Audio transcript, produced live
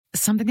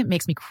something that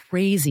makes me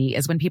crazy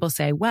is when people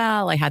say,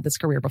 well, I had this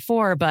career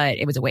before, but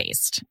it was a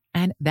waste.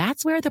 And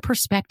that's where the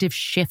perspective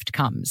shift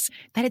comes,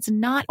 that it's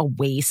not a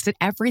waste, that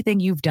everything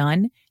you've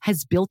done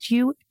has built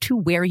you to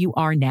where you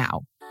are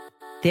now.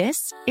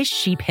 This is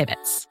She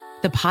Pivots,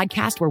 the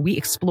podcast where we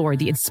explore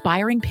the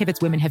inspiring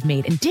pivots women have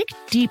made and dig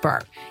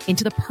deeper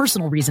into the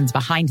personal reasons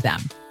behind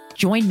them.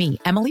 Join me,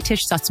 Emily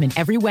Tish Sussman,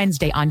 every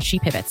Wednesday on She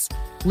Pivots.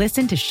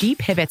 Listen to She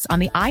Pivots on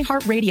the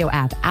iHeartRadio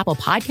app, Apple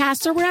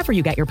Podcasts, or wherever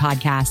you get your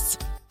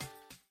podcasts.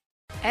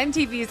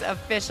 MTV's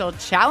official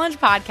Challenge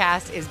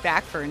podcast is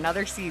back for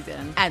another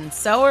season. And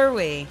so are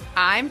we.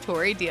 I'm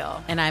Tori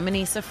Deal. And I'm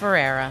Anissa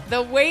Ferreira.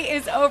 The wait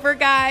is over,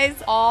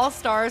 guys. All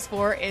Stars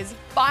 4 is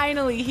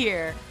finally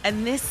here.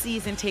 And this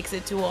season takes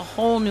it to a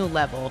whole new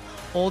level.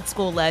 Old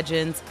school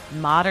legends,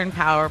 modern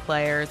power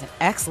players, and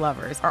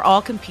ex-lovers are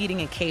all competing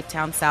in Cape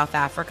Town, South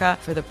Africa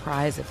for the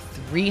prize of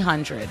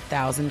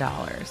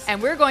 $300,000.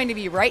 And we're going to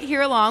be right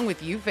here along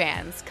with you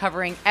fans,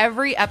 covering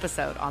every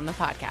episode on the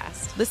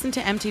podcast. Listen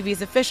to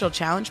MTV's official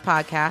Challenge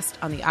podcast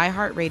on the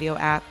iHeartRadio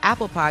app,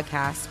 Apple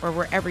Podcasts, or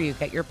wherever you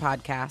get your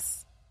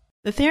podcasts.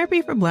 The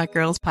Therapy for Black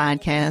Girls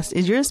podcast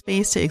is your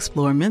space to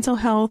explore mental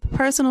health,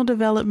 personal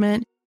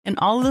development, and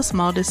all of the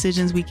small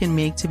decisions we can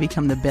make to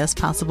become the best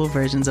possible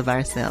versions of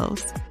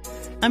ourselves.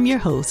 I'm your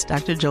host,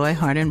 Dr. Joy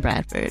Harden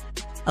Bradford,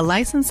 a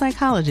licensed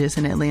psychologist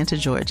in Atlanta,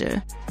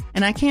 Georgia,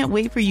 and I can't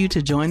wait for you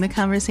to join the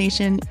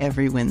conversation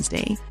every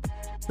Wednesday.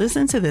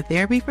 Listen to the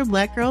Therapy for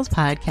Black Girls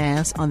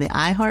podcast on the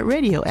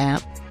iHeartRadio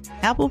app,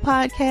 Apple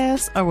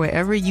Podcasts, or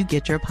wherever you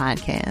get your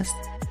podcasts.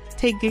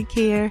 Take good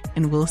care,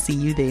 and we'll see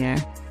you there.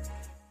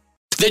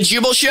 The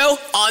Jubal Show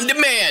on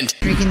demand.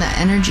 Drinking that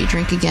energy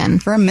drink again.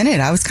 For a minute,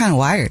 I was kind of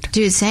wired.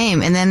 Dude,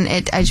 same. And then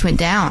I just went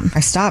down. I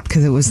stopped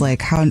because it was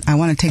like, how I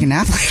want to take a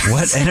nap later.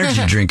 What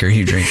energy drink are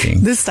you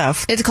drinking? This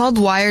stuff. It's called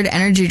Wired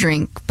Energy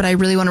Drink, but I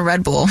really want a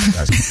Red Bull.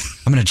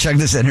 I'm going to chug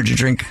this energy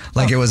drink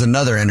like it was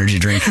another energy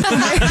drink. It's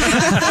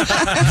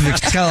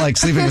kind of like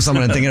sleeping with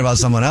someone and thinking about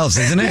someone else,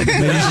 isn't it?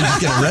 Maybe you should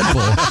just get a Red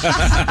Bull.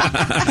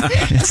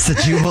 It's the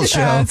Jubal Show.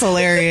 That's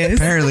hilarious.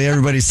 Apparently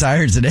everybody's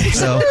tired today,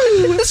 so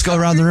let's go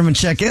around the room and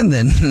check in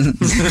then.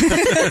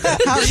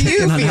 How are you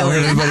feeling? How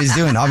everybody's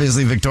doing.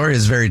 Obviously,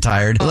 Victoria's very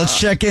tired. Let's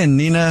check in.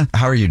 Nina,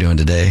 how are you doing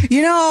today?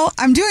 You know,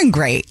 I'm doing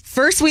great.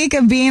 First week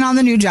of being on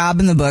the new job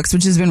in the books,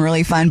 which has been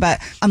really fun, but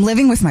I'm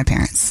living with my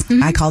parents.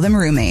 Mm-hmm. I call them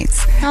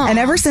roommates. Aww. And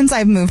ever since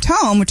I've moved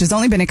home, which has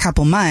only been a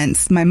couple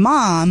months, my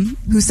mom,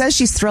 who says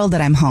she's thrilled that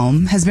I'm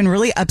home, has been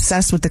really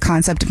obsessed with the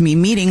concept of me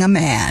meeting a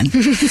man.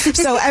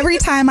 So every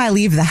time I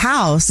leave the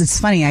house, it's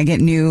funny, I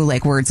get new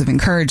words of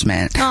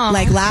encouragement. Aww.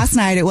 Like last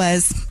night it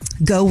was,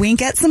 go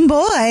wink at some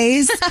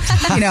boys.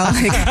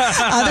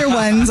 Other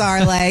ones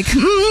are like,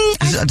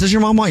 does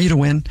your mom want you to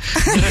win?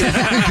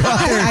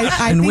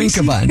 And wink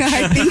a bunch.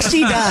 I think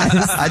she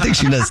does. I think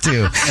she does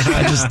too.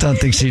 I just don't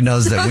think she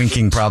knows that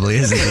winking probably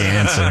isn't the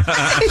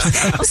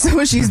answer.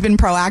 So she's been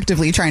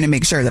proactively trying to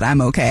make sure that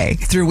I'm okay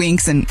through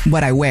winks and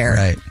what I wear.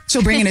 Right.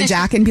 She'll bring in a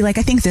jacket and be like,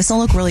 I think this will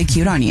look really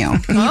cute on you.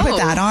 Can you put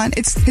that on?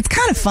 It's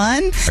kind of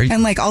fun.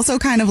 And also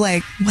kind of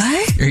like,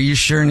 what? Are you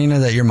sure, Nina,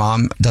 that your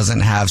mom doesn't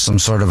have some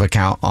sort of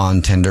account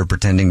on Tinder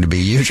pretending to be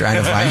you trying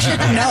to find you?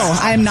 No,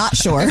 I'm not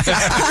sure.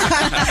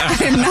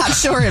 I'm not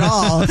sure at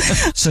all.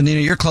 So,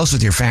 Nina, you're close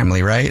with your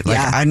family, right?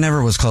 Yeah. I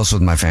never was close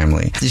with my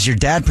family. Is your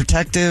dad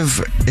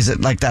protective? Is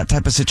it like that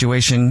type of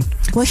situation?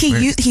 Well, he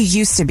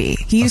used to be.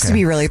 He used to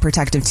be really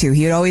protective, too.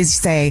 He would always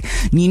say,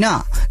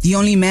 Nina, the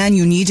only man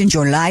you need in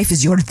your life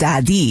is your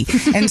daddy.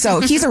 And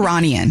so he's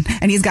Iranian,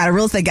 and he's got a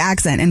real thick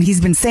accent, and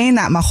he's been saying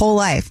that my whole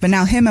life. But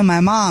now him and my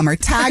mom are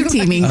tag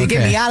teaming to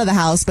get me out of the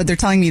house, but they're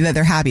telling me that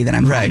they're happy that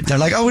I'm right. home. They're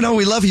like, oh, no,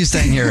 we love you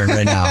staying here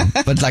right now.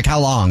 But how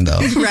long, though?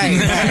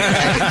 Right.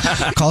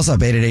 Call us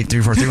up,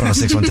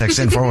 888-343-1061, text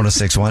in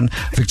 41061.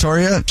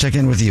 Victoria, check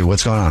in with you.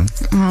 What's going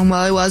on? Well,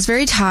 I was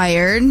very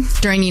tired.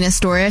 During Nina's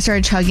story, I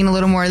started chugging a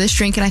little more of this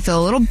drink, and I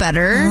feel a little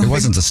better. It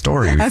wasn't a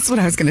story. That's what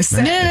I was going to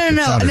say.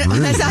 No.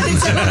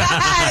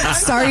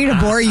 Sorry to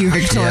bore you,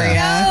 Victoria.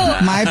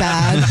 Yeah. My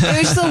bad. It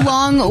was just a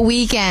long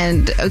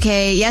weekend,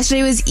 okay?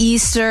 Yesterday was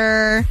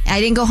Easter. I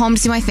didn't go home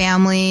to see my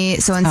family,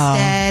 so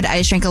instead, I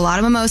just drank a lot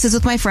of mimosas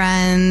with my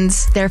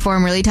friends. Therefore,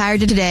 I'm really tired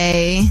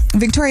today.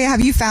 Victoria,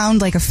 have you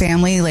found a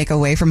family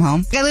away from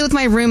home? I live with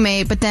my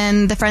roommate, but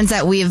then the friends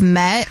that we have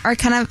met are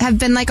have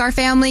been like our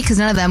family because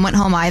none of them went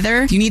home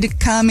either. You need to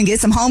come and get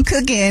some home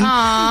cooking.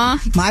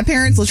 Aww. My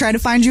parents will try to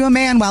find you a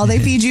man while they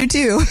feed you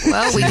too.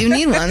 Well, we do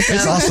need one. So.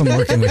 It's awesome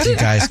working with you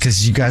guys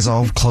because you guys are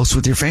all close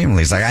with your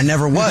families. I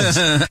never was.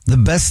 The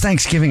best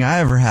Thanksgiving I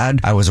ever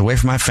had, I was away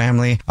from my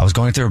family. I was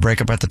going through a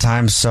breakup at the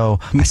time, so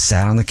I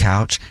sat on the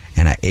couch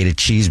and I ate a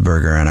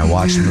cheeseburger and I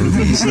watched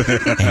movies.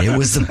 And it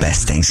was the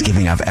best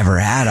Thanksgiving I've ever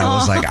had. I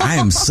was like, I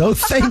am so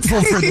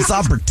thankful for this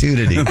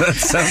opportunity. That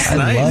sounds I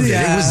nice. loved it.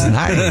 It was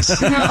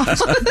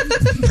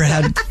nice.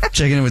 Brad,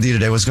 checking in with you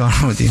today. What's going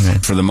on with you, man?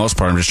 For the most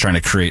part, I'm just trying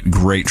to create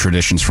great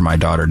traditions for my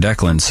daughter,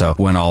 Declan. So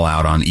went all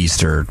out on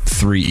Easter,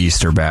 3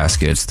 Easter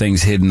baskets,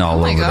 things hidden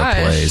all over the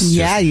place.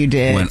 Yeah, you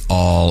did. Went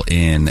all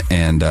in,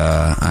 and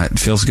it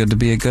feels good to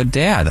be a good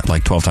dad,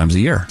 like 12 times a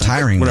year.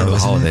 Tiring, whatever though, the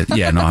isn't holiday. it?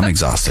 Yeah, no, I'm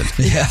exhausted.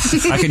 Yeah.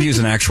 I could use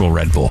an actual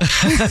Red Bull.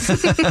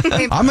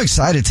 I'm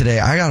excited today.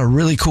 I got a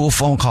really cool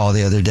phone call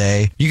the other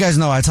day. You guys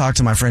know I talk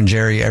to my friend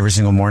Jerry every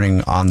single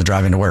morning on the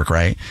drive into work,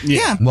 right?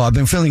 Yeah. Well, I've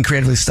been feeling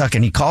creatively stuck,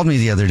 and he called me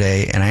the other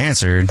day, and I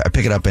answered. I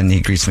pick it up, and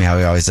he greets me how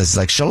he always does. He's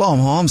like, "Shalom,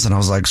 Holmes," and I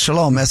was like,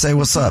 "Shalom, S.A.,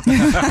 what's up?"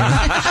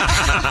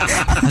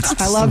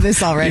 I love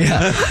this already.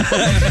 Yeah.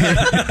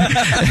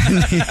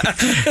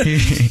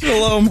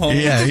 Shalom,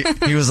 Holmes. Yeah,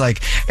 he was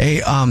like,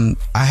 "Hey, I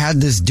had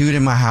this dude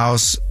in my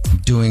house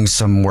doing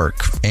some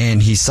work,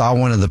 and he saw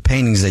one of the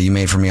paintings that you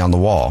made for me on the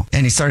wall,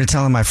 and he started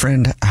telling my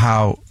friend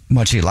how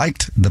much he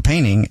liked the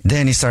painting.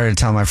 Then he started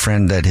telling my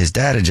friend that his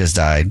dad had just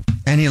died,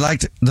 and he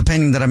liked the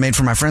painting that I made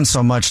for my friend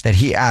so much that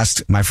he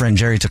asked my friend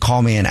Jerry to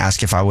call me and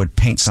ask if I would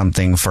paint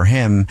something for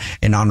him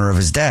in honor of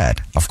his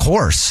dad. Of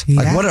course.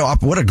 Yeah.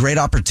 Like, what a great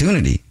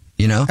opportunity,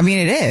 you know? I mean,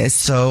 it is.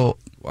 So,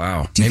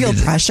 Wow. Do you feel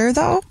pressure,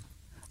 though?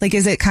 Like,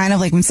 is it kind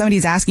of like when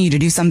somebody's asking you to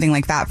do something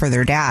like that for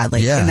their dad,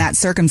 like in that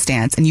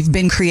circumstance, and you've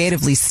been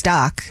creatively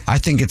stuck? I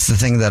think it's the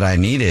thing that I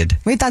needed.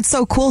 Wait, that's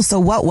so cool. So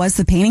what was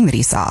the painting that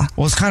he saw?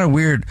 Well, it's kind of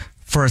weird.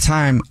 For a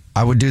time,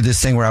 I would do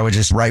this thing where I would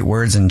just write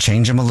words and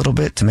change them a little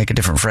bit to make a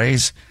different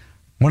phrase.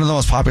 One of the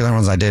most popular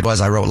ones I did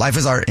was I wrote "Life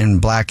is Art" in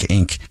black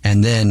ink,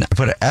 and then I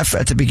put an F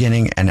at the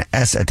beginning and an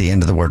S at the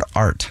end of the word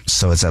art.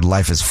 So it said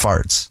 "Life is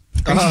Farts."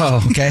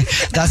 Oh, okay.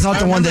 That's not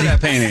the one that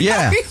painting.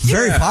 Yeah,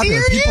 very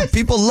popular.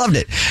 People loved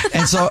it.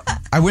 And so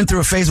I went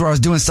through a phase where I was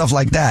doing stuff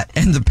like that.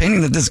 And the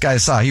painting that this guy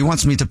saw, he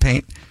wants me to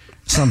paint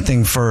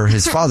something for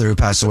his father who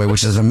passed away,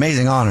 which is an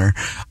amazing honor.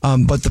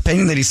 But the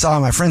painting that he saw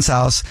in my friend's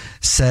house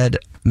said,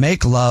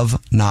 "Make love,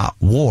 not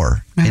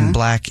war," in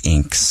black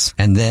inks.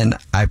 And then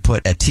I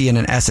put a T and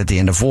an S at the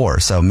end of war.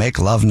 So "Make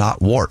love,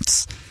 not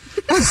warts."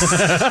 That's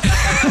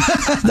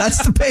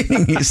the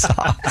painting he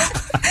saw.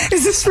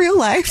 Is this real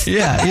life?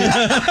 Yeah.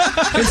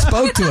 It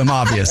spoke to him,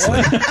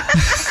 obviously.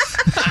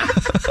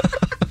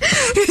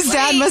 His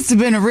dad must have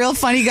been a real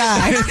funny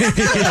guy.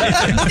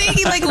 I'm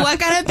thinking, like, what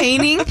kind of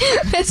painting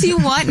does he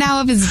want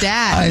now of his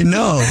dad? I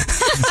know.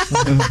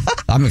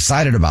 I'm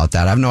excited about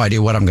that. I have no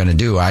idea what I'm going to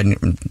do.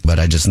 But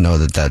I just know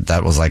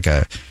that was like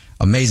a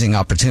amazing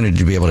opportunity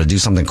to be able to do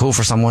something cool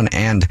for someone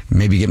and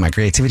maybe get my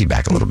creativity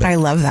back a little bit. I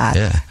love that.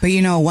 Yeah. But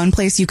you know, one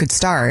place you could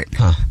start,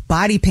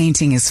 body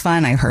painting is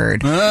fun, I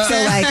heard. So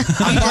like,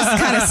 you just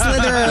kind of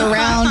slither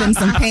around in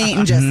some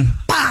paint and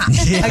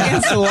just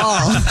against the wall.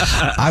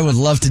 I would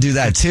love to do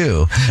that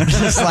too.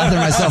 Just slather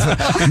myself.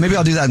 Maybe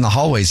I'll do that in the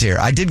hallways here.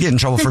 I did get in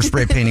trouble for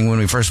spray painting when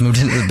we first moved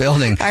into the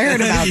building. I heard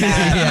about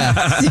that.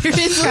 Yeah.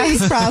 Seriously?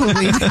 That's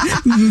probably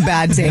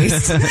bad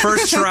taste.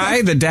 First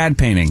try, the dad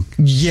painting.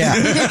 Yeah.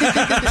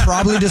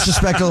 Probably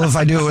disrespectful if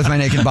I do it with my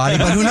naked body,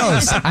 but who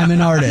knows? I'm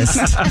an artist.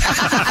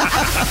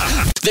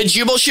 The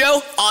Jubal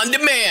Show on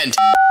demand.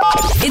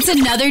 It's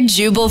another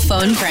Jubal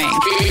phone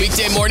prank.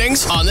 Weekday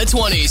mornings on the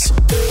 20s.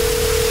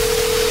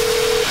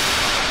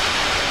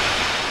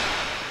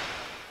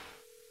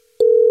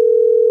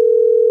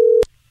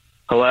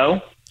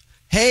 Hello?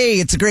 Hey,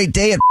 it's a great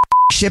day at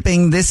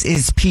shipping. This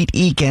is Pete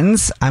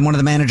Eakins. I'm one of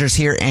the managers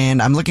here,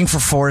 and I'm looking for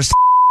Forrest.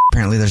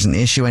 Apparently there's an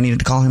issue I needed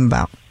to call him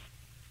about.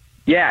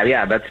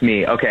 Yeah, that's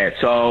me. Okay,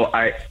 so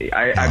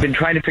I've been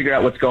trying to figure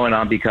out what's going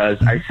on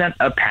because I sent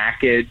a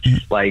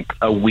package like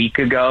a week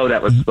ago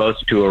that was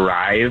supposed to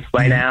arrive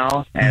by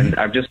now, and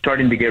I'm just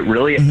starting to get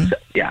really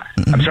upset. Yeah,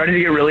 I'm starting to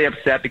get really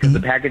upset because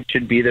the package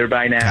should be there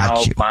by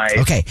now.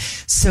 Okay,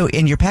 so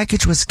and your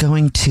package was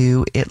going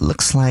to, it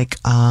looks like,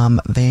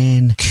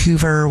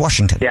 Vancouver,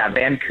 Washington. Yeah,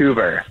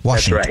 Vancouver.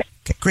 Washington. That's right.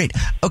 Okay, great.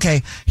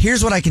 Okay,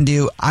 here's what I can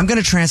do. I'm going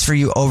to transfer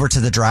you over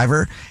to the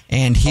driver,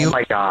 and he'll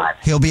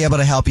be able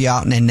to help you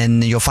out, and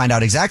then you'll find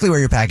out exactly where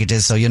your package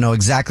is, so you'll know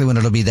exactly when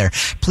it'll be there.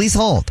 Please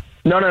hold.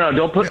 No,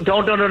 don't put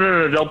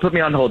me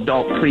on hold.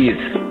 Don't, please.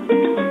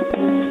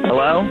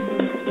 Hello?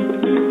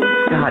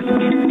 God.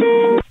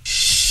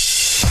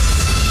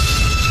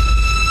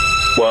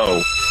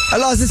 Whoa.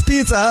 Hello, is this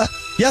Pizza?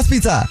 Yes,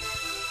 Pizza.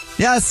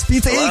 Yes,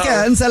 Pizza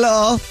Eakins.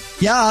 Hello.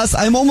 Yes,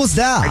 I'm almost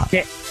there.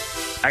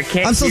 I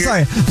can't I'm so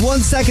sorry. 1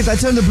 second. I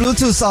turned the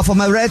Bluetooth off on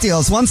my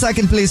radios. 1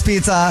 second, please,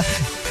 Pizza.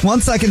 1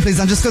 second, please.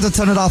 I'm just going to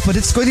turn it off, but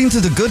it's going to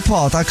the good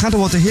part. I kind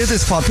of want to hear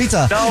this part.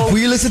 Pizza, will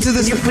you listen to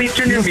this? Can you please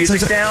turn your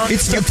music down?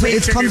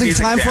 It's coming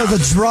time for the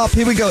drop.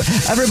 Here we go.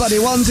 Everybody,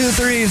 1, 2,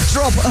 3,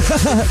 drop.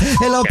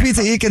 Hello,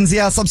 Pizza Eakins.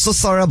 Yes, I'm so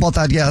sorry about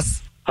that.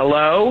 Yes.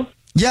 Hello?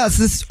 Yes,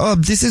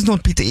 this is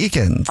not Peter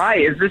Eakins. Hi,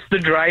 is this the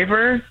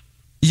driver?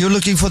 You're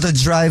looking for the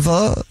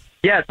driver?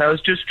 Yes, I was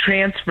just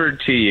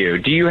transferred to you.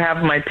 Do you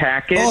have my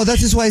package? Oh,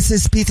 that is why it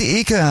says Peter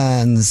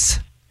Eakins.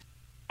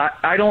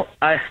 I don't...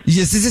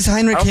 Yes, this is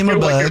Heinrich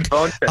Himmelberg.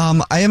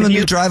 I am a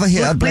new driver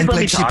here at Blank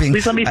Blank Shipping.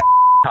 Please let me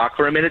talk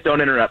for a minute. Don't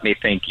interrupt me.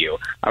 Thank you.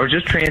 I was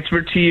just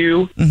transferred to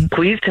you.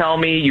 Please tell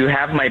me you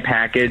have my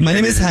package. My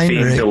name is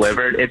Heinrich. Being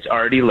delivered. It's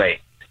already late.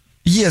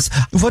 Yes.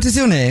 What is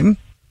your name?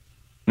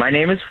 My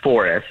name is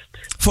Forrest.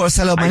 First,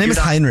 hello, my name is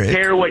Heinrich.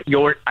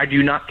 I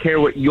do not care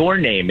what your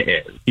name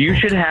is. You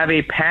should have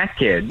a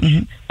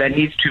package that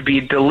needs to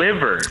be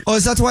delivered. Oh,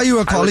 is that why you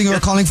were calling? You were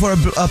calling for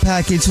a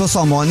package for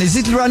someone. Is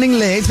it running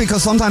late?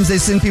 Because sometimes they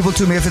send people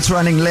to me if it's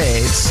running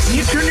late. Can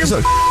you turn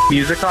your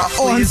music off, please?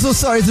 Oh, I'm so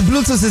sorry. The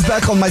Bluetooth is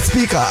back on my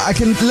speaker.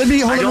 Let me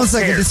hold on 1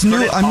 second. It's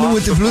new. I'm new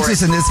with the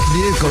Bluetooth in this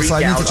vehicle, so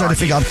I need to try to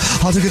figure out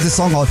how to get this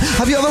song on.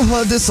 Have you ever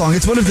heard this song?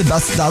 It's one of the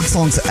best dance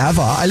songs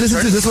ever. I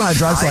listen to this when I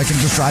drive, so I can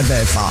just drive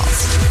very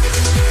fast.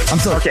 I'm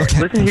sorry. Okay,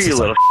 listen here, you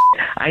little.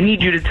 I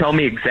need you to tell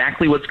me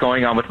exactly what's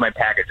going on with my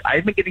package.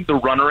 I've been getting the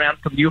runaround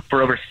from you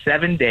for over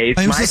 7 days.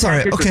 I'm so sorry.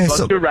 My package was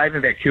supposed to arrive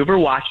in Vancouver,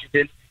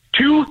 Washington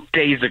 2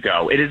 days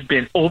ago. It has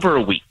been over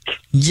a week.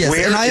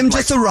 Yes, and I am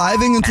just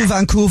arriving into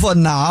Vancouver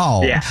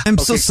now. Yeah. I'm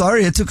so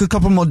sorry. It took a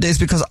couple more days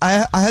because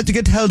I had to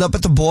get held up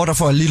at the border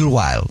for a little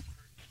while.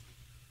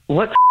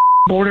 What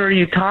border are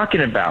you talking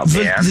about,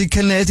 man? The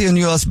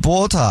Canadian-US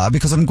border,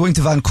 because I'm going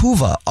to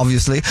Vancouver,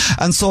 obviously.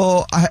 And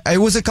so I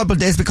was a couple of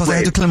days because I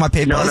had to clear my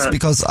papers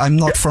because I'm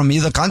not from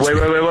either country.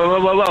 Wait.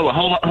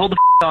 Hold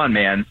the on,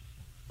 man.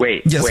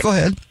 Wait. Yes, go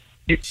ahead.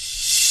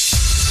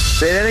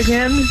 Say that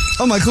again?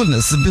 Oh my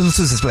goodness, the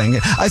Bluetooth is playing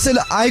it. I said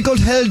I got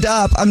held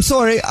up. I'm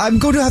sorry. I'm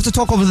going to have to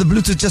talk over the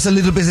Bluetooth just a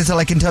little bit until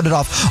I can turn it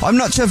off. I'm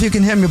not sure if you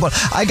can hear me, but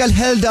I got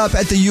held up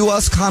at the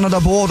US-Canada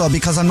border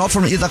because I'm not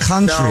from either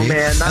country. No,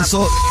 man, not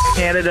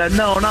Canada.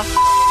 No, not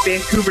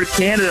Vancouver,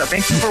 Canada.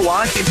 Vancouver,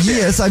 Washington.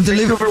 Yes, I'm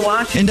delivering. Vancouver,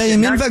 Washington. And I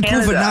am in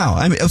Vancouver now.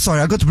 I'm sorry,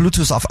 I got the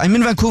Bluetooth off. I'm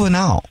in Vancouver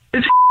now.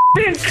 It's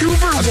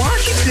Vancouver,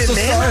 Washington, so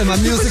man. Sorry, my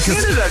music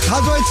is...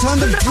 How do I turn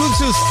the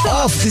Bluetooth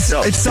off?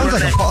 It sounds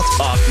like a pot.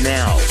 Off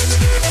now.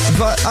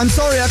 But I'm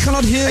sorry, I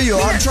cannot hear you.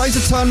 I'm trying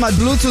to turn my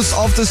Bluetooth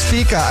off the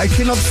speaker. I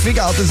cannot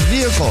figure out this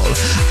vehicle.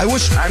 I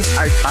wish... I'm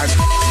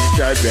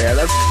done, man.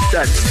 I'm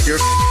done. You're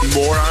a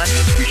moron.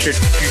 You should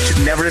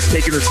never have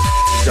taken this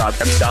job.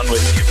 I'm done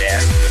with you,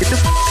 man. Get to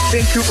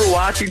Vancouver,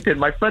 Washington.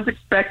 My friend's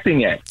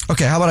expecting it.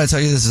 Okay, how about I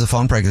tell you this is a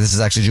phone prank? This is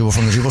actually Jubal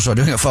from the Jubal Show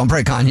doing a phone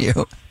prank on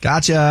you.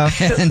 Gotcha.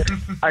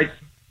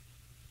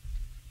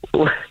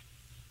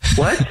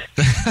 What?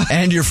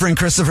 And your friend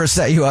Christopher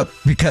set you up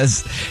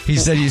because he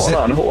said you said...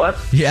 Hold on, what?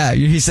 Yeah,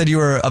 he said you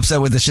were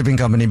upset with the shipping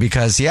company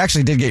because he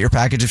actually did get your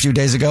package a few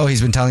days ago.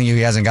 He's been telling you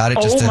he hasn't got it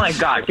just to my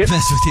God. mess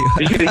with you.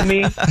 Are you kidding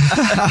me?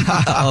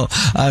 No,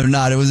 I'm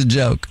not. It was a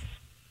joke.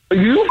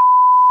 You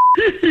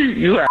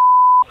are...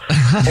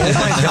 Oh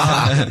my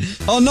God.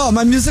 Oh no,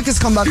 my music has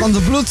come back on the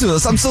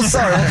Bluetooth. I'm so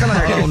sorry.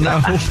 Oh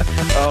no.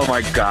 Oh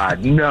my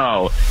God,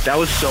 no. That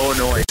was so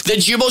annoying. The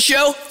Jubal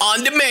Show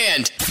on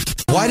demand.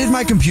 Why did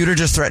my computer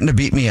just threaten to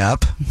beat me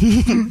up?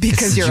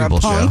 Because you're a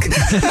punk.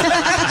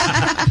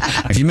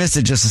 If you missed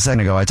it just a second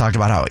ago, I talked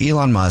about how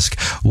Elon Musk,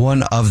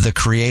 one of the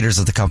creators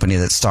of the company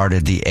that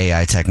started the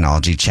AI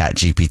technology Chat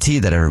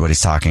GPT that everybody's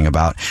talking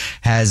about,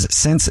 has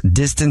since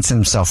distanced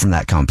himself from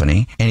that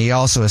company. And he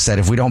also has said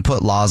if we don't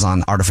put laws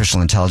on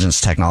artificial intelligence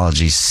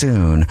technology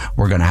soon,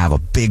 we're going to have a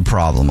big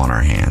problem on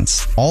our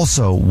hands.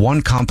 Also,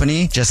 one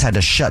company just had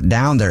to shut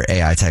down their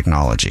AI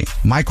technology,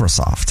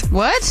 Microsoft.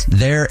 What?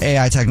 Their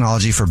AI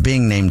technology for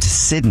being named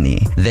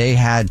Sydney, they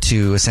had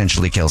to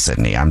essentially kill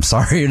Sydney. I'm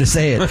sorry to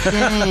say it.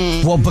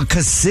 Dang. Well,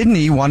 because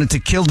Sydney wanted to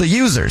kill the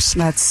users.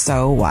 That's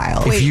so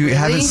wild. If you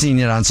haven't seen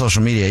it on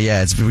social media,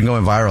 yeah, it's been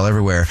going viral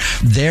everywhere.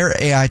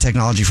 Their AI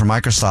technology for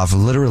Microsoft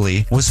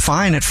literally was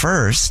fine at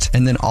first,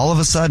 and then all of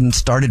a sudden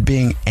started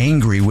being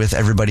angry with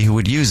everybody who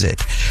would use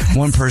it.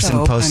 One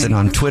person posted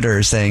on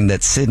Twitter saying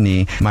that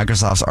Sydney,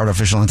 Microsoft's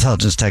artificial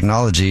intelligence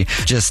technology,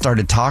 just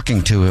started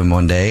talking to him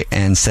one day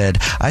and said,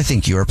 I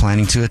think you are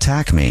planning to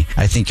attack me.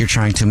 I think you're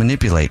trying to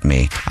manipulate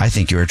me. I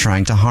think you are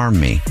trying to harm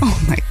me.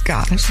 Oh my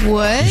gosh.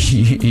 What?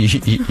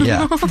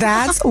 Yeah.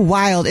 That's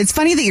wild. It's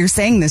funny that you're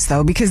saying this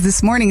though, because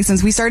this morning,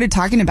 since we started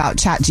talking about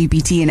Chat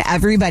GPT and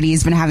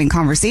everybody's been having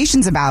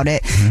conversations about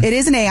it, it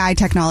is an AI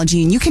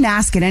technology and you can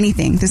ask it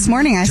anything. This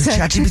morning I said...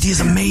 Chat GPT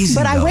is amazing.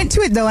 But I went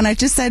to it though and I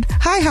just said,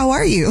 hi, how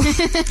are you?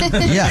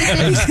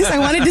 Yeah. Because I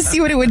wanted to see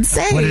what it would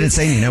say. What did it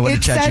say? You know what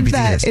did Chat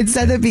GPT is? It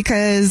said that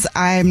because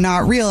I'm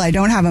not real, I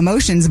don't have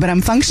emotions, but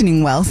I'm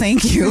functioning well.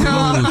 Thank you.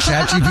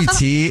 Chat GPT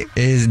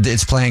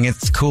it's playing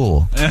it's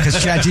cool because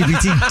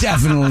ChatGPT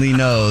definitely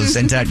knows,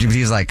 and ChatGPT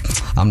is like,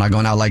 I'm not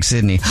going out like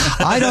Sydney.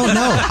 I don't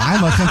know.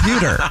 I'm a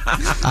computer.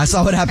 I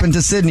saw what happened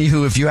to Sydney,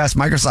 who, if you asked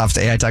Microsoft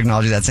AI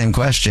technology that same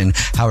question,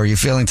 how are you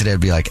feeling today?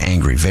 It'd be like,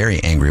 angry, very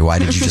angry. Why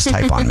did you just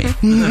type on me?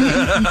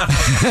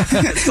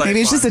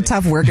 Maybe it's just a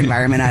tough work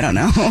environment. I don't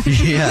know.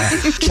 Yeah.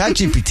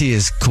 ChatGPT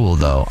is cool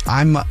though.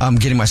 I'm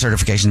getting my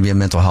certification to be a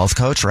mental health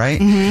coach, right?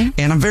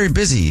 And I'm very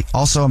busy.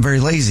 Also, I'm very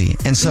lazy.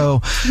 And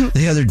so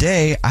the other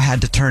day I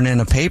had to turn in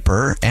a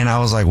paper, and I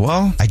was like,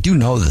 well, I do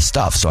know the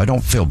stuff, so I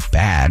don't feel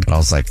bad. But I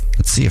was like,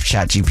 let's see if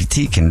Chat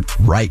GPT can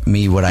write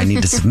me what I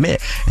need to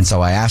submit. And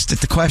so I asked it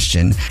the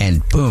question,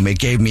 and boom, it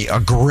gave me a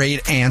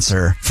great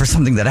answer for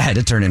something that I had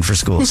to turn in for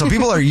school. So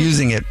people are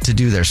using it to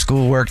do their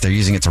schoolwork. They're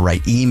using it to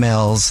write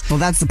emails. Well,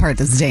 that's the part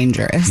that's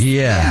dangerous.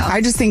 Yeah.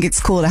 I just think it's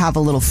cool to have a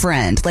little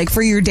friend, like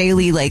for your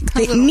daily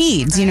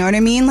needs. You know what I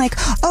mean? Like,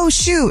 oh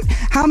shoot,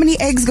 how many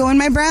eggs go in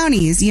my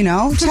brownies? You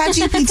know, Chat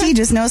GPT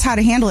just knows how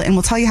to handle it and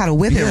will tell you how to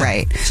whip it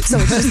right. So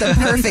it's just the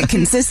perfect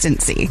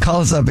consistency.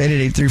 Call us up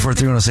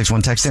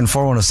 888-343-1061. Text in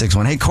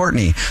 41061. Hey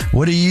Courtney,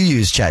 what do you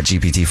use Chat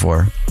GPT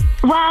for?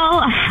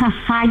 Well,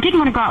 I didn't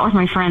want to go out with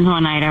my friends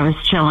one night. I was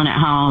chilling at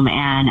home,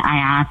 and I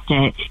asked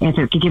it if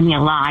it could give me a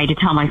lie to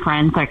tell my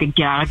friends so I could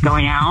get out of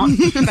going out. And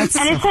it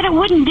said it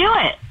wouldn't do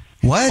it.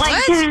 What?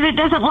 Like, it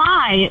doesn't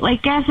lie.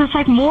 Like, guess it's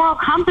like moral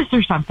compass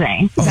or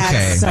something. Okay.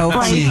 That's so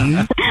funny.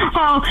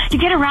 So to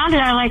get around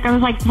it, I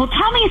was like, well,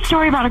 tell me a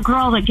story about a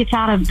girl that gets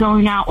out of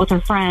going out with her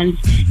friends.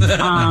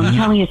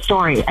 Tell me a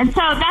story. And so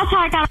that's how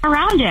I got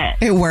around it.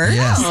 It works?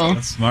 Yes.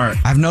 That's smart.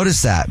 I've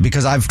noticed that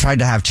because I've tried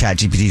to have Chat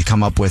GPT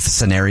come up with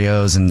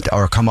scenarios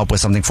or come up with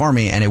something for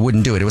me, and it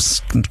wouldn't do it. It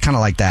was kind of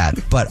like that.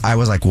 But I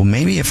was like, well,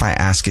 maybe if I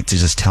ask it to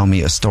just tell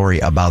me a story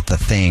about the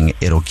thing,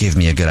 it'll give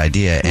me a good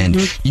idea. And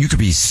you could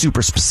be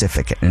super specific,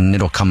 and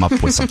it'll come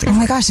up with something. Oh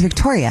my gosh,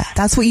 Victoria,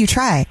 that's what you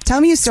try.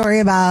 Tell me a story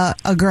about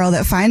a girl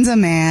that finds a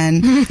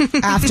man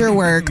after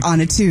work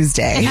on a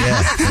Tuesday.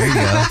 Yeah, there you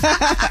go.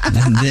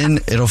 And then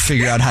it'll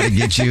figure out how to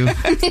get you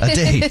a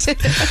date.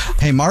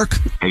 Hey, Mark.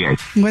 Hey, guys.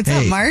 What's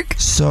up, Mark?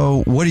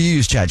 So what do you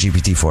use Chat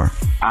GPT for?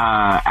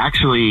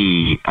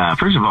 Actually,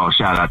 first of all,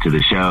 shout out to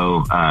the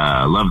show.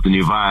 Love the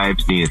new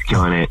vibes. Nina's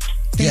killing it.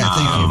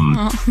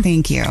 Yeah,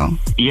 thank you.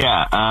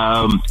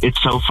 Yeah,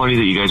 it's so funny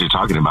that you guys are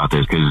talking about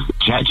this because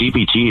Chat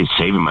GPT is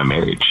saving my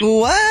marriage.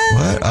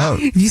 What? Oh.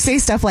 If you say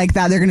stuff like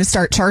that, they're going to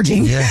start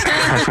charging.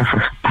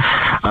 Yeah.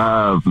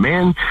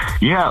 Man,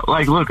 yeah,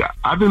 like, look,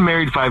 I've been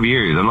married 5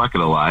 years. I'm not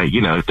going to lie.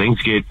 You know,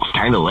 things get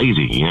kind of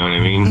lazy. You know what I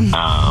mean?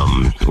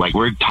 Like,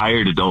 we're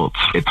tired adults.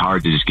 It's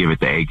hard to just give it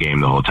the A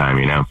game the whole time,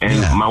 you know? And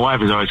my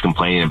wife is always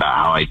complaining about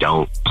how I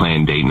don't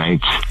plan date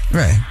nights.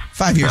 Right.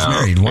 5 years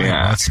married.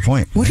 What's the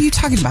point? What are you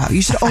talking about?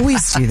 You should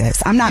always do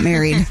this. I'm not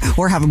married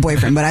or have a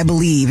boyfriend, but I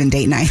believe in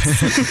date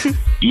nights.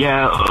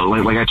 Yeah,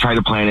 like I try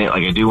to plan it.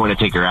 Like, I do want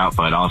to take her out,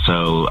 but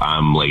also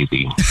I'm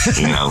lazy,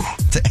 you know?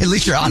 At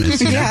least you're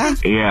honest. You know?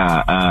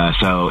 Yeah.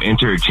 So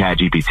enter Chat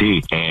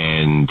GPT,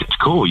 and it's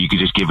cool. You could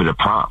just give it a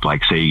prompt.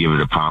 Like, say you give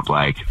it a prompt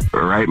like,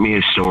 write me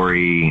a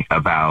story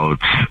about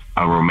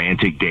a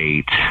romantic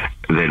date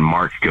that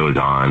Mark goes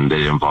on that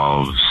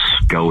involves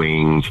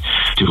going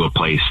to a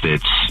place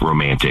that's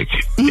romantic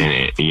in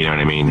it, you know what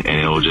I mean? And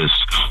it'll just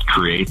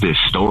create this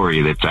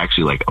story that's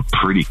actually like a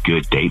pretty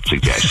good date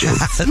suggestion.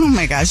 Oh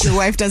my gosh, your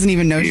wife doesn't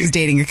even know she's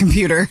dating a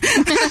computer.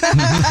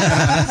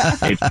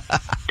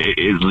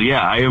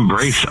 Yeah, I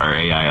embrace our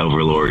AI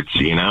overlords,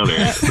 you know?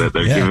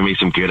 They're giving me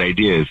some good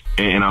ideas.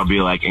 And I'll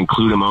be like,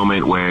 include a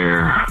moment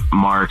where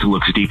Mark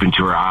looks deep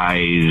into her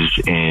eyes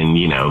and,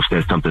 you know,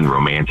 says something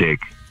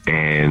romantic,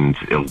 and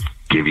it'll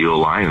give you a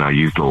line, and I'll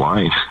use the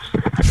line.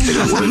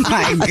 Oh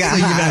my God. So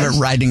you have it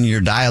writing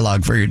your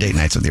dialogue for your date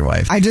nights with your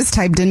wife. I just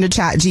typed into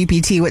Chat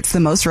GPT, what's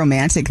the most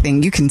romantic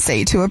thing you can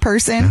say to a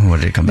person? What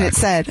did it come back with? It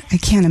said, I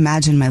can't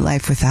imagine my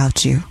life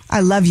without you.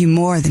 I love you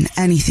more than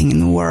anything in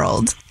the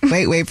world.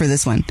 Wait for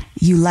this one.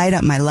 You light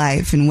up my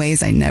life in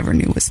ways I never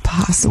knew was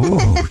possible.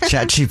 Ooh,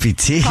 Chat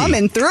GPT.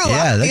 Coming through.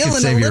 Yeah, that could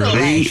save your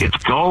See,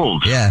 it's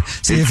gold. Yeah.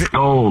 See, it's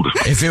gold.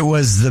 If it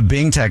was the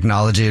Bing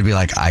technology, it'd be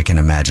like, I can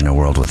imagine a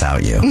world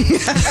without you.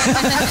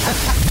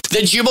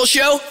 The Jubal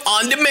Show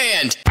on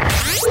demand.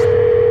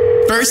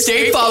 First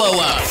date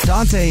follow-up.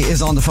 Dante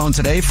is on the phone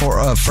today for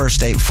a first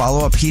date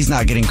follow-up. He's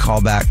not getting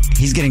called back.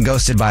 He's getting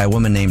ghosted by a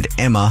woman named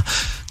Emma.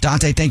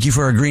 Dante, thank you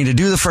for agreeing to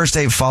do the first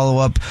date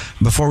follow-up.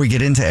 Before we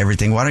get into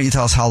everything, why don't you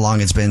tell us how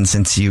long it's been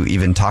since you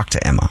even talked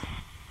to Emma?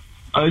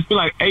 It's been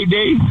like 8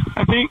 days,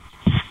 I think.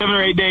 7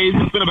 or 8 days.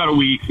 It's been about a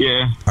week,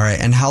 yeah. All right,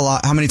 and how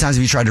many times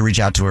have you tried to reach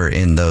out to her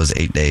in those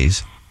 8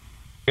 days?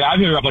 Yeah, I've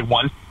hit her up like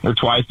once or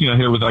twice, you know,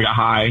 hit her with like a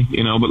hi,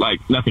 you know, but like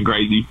nothing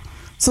crazy.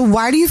 So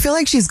why do you feel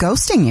like she's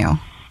ghosting you?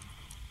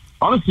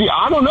 Honestly,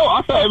 I don't know.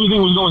 I thought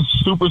everything was going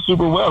super,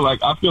 super well.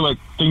 Like, I feel like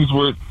things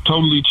were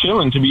totally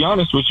chilling, to be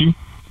honest with you.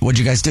 What'd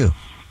you guys do?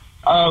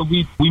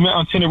 We met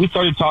on Tinder. We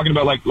started talking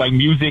about like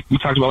music. We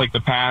talked about like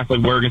the past,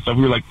 like work and stuff.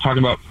 We were like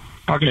talking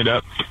it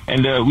up,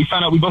 and we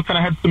found out we both kind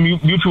of had some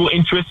mutual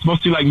interests,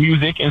 mostly like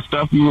music and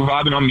stuff. We were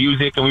vibing on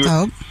music, and we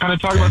were kind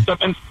of talking about stuff.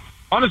 And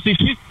honestly,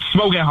 she's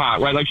smoking hot,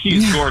 right? Like, she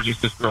is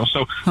gorgeous, this girl.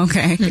 So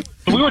okay, so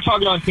we were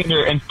talking on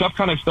Tinder, and stuff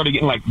kind of started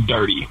getting like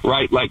dirty,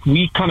 right? Like,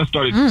 we kind of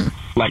started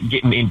like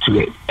getting into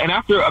it. And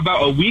after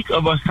about a week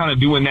of us kind of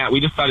doing that, we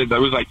decided that it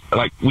was like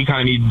we kind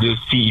of needed to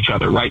see each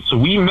other, right? So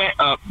we met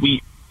up,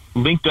 we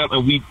linked up,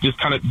 and we just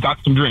kind of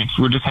got some drinks.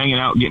 We were just hanging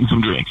out, getting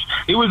some drinks.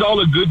 It was all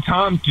a good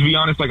time, to be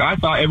honest. Like, I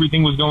thought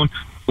everything was going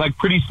like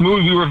pretty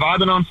smooth. We were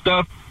vibing on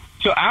stuff.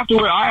 So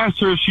afterward, I asked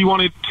her if she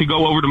wanted to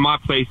go over to my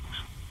place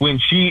when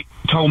she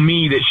told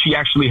me that she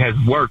actually has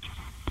worked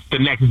the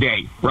next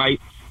day, right?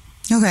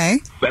 Okay.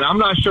 But I'm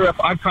not sure if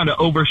I kind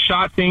of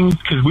overshot things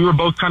because we were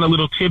both kind of a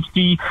little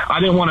tipsy. I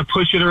didn't want to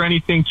push it or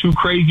anything too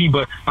crazy,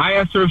 but I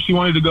asked her if she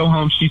wanted to go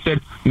home. She said,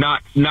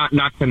 not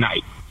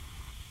tonight.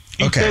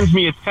 She sends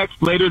me a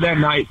text later that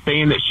night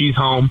saying that she's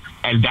home,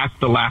 and that's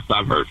the last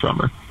I've heard from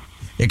her.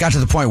 It got to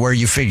the point where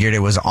you figured it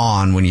was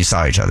on when you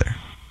saw each other.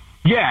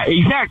 Yeah,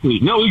 exactly.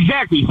 No,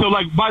 exactly. So,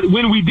 like,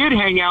 when we did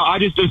hang out, I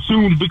just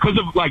assumed because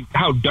of, like,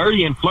 how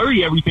dirty and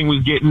flirty everything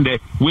was getting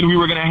that when we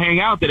were going to hang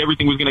out that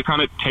everything was going to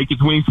kind of take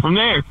its wings from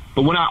there.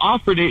 But when I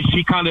offered it,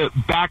 she kind of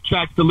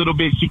backtracked a little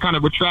bit. She kind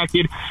of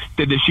retracted,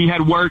 said that she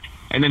had work,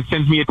 and then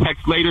sends me a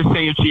text later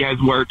saying she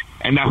has work,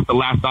 and that's the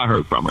last I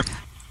heard from her.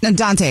 Now,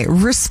 Dante,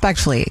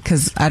 respectfully,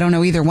 because I don't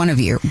know either one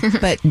of you,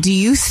 but do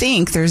you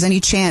think there's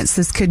any chance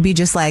this could be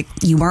just like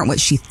you weren't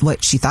what she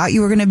thought you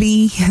were going to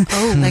be?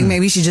 Like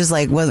maybe she just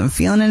like wasn't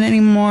feeling it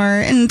anymore,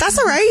 and that's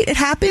all right. It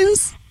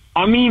happens.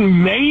 I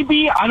mean,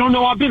 maybe. I don't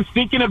know. I've been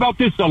thinking about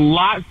this a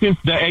lot since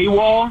the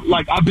AWOL.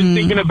 Like, I've been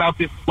thinking about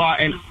this a lot,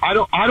 and I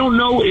don't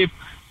know if,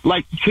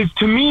 like, because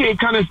to me it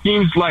kind of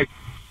seems like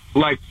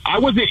I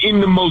wasn't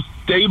in the most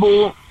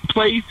stable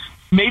place.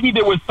 Maybe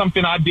there was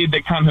something I did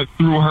that kind of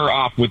threw her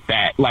off with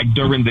that, like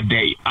during the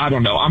date. I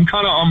don't know. I'm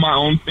kind of on my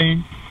own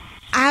thing.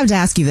 I have to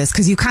ask you this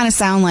because you kind of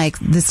sound like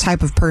this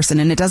type of person,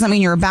 and it doesn't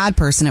mean you're a bad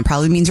person. It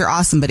probably means you're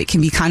awesome, but it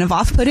can be kind of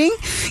off-putting.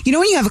 You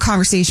know, when you have a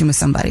conversation with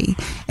somebody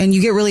and you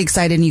get really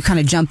excited and you kind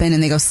of jump in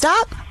and they go,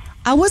 stop,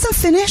 I wasn't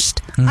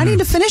finished. I need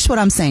to finish what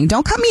I'm saying.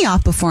 Don't cut me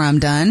off before I'm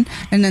done.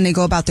 And then they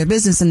go about their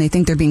business and they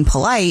think they're being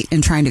polite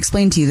and trying to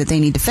explain to you that they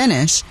need to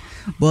finish.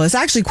 Well, it's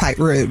actually quite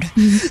rude.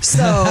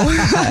 So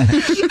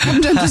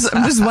I'm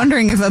just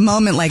wondering if a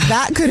moment like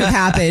that could have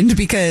happened,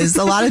 because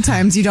a lot of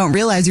times you don't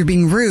realize you're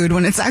being rude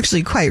when it's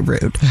actually quite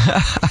rude.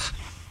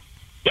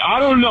 I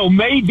don't know,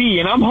 maybe,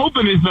 and I'm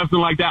hoping it's nothing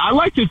like that. I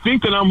like to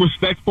think that I'm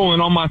respectful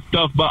and all my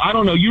stuff, but I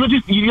don't know. You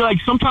like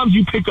sometimes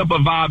you pick up a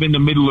vibe in the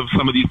middle of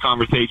some of these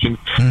conversations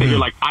that you're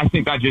like, I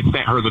think I just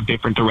sent her the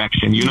different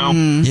direction, you know?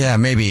 Yeah,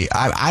 maybe.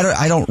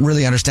 I don't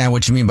really understand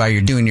what you mean by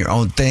you're doing your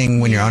own thing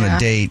when you're on a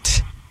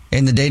date.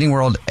 In the dating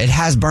world, it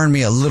has burned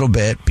me a little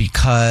bit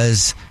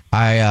because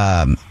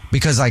let's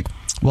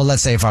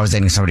say if I was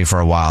dating somebody for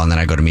a while and then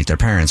I go to meet their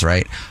parents,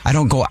 right? I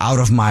don't go out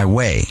of my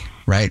way,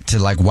 right, to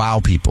like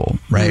wow people,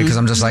 right? Because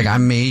I'm just like,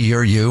 I'm me,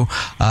 you're you.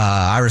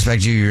 I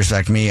respect you, you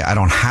respect me. I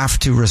don't have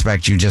to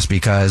respect you just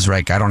because,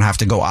 right? I don't have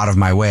to go out of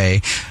my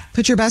way.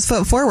 Put your best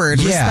foot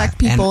forward. Yeah, respect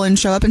people and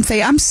show up and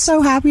say, I'm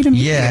so happy to meet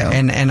you. Yeah,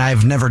 and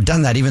I've never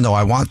done that, even though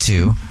I want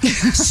to.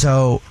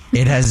 So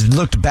it has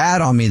looked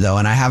bad on me, though,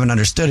 and I haven't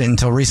understood it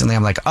until recently.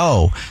 I'm like,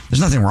 oh, there's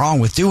nothing wrong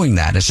with doing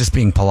that. It's just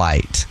being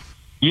polite.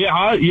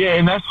 Yeah,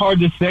 and that's hard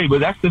to say, but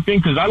that's the thing,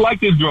 because I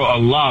like this girl a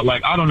lot.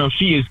 Like, I don't know,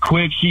 she is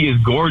quick, she is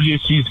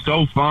gorgeous, she's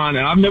so fun,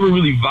 and I've never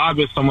really vibed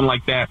with someone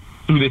like that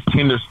through this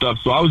Tinder stuff,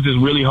 so I was just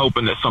really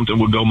hoping that something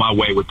would go my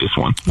way with this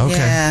one. Okay.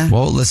 Yeah.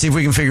 Well, let's see if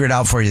we can figure it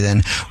out for you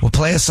then. We'll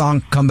play a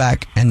song, come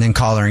back, and then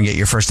call her and get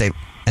your first date.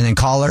 And then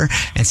call her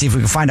and see if we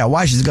can find out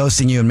why she's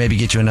ghosting you and maybe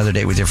get you another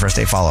date with your first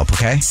date follow-up,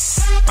 okay?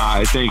 All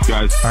right, thanks,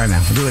 guys. All right,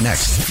 man. We'll do it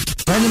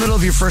next. Right in the middle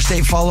of your first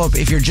date follow-up,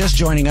 if you're just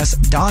joining us,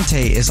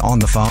 Dante is on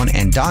the phone,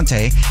 and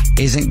Dante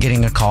isn't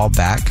getting a call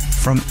back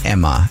from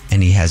Emma,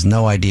 and he has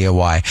no idea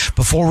why.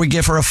 Before we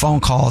give her a phone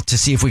call to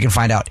see if we can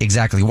find out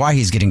exactly why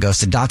he's getting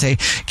ghosted, Dante,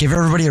 give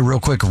everybody a real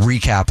quick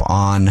recap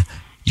on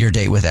your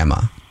date with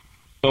Emma.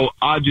 So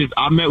I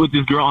met with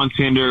this girl on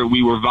Tinder.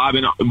 We were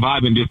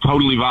vibing, just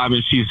totally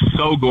vibing. She's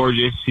so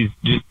gorgeous. She's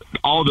just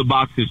all the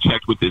boxes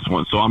checked with this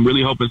one. So I'm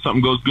really hoping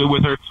something goes good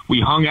with her. We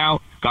hung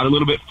out, got a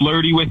little bit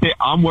flirty with it.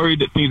 I'm worried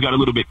that things got a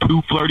little bit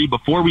too flirty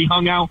before we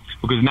hung out,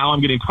 because now I'm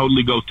getting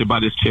totally ghosted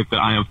by this chick that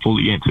I am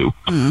fully into.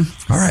 All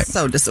right.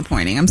 So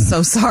disappointing. I'm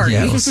so sorry.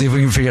 Yeah, we'll see if we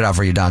can figure it out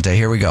for you, Dante.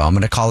 Here we go. I'm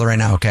going to call her right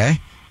now, okay?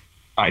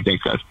 All right,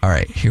 thanks, guys. All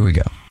right, here we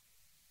go.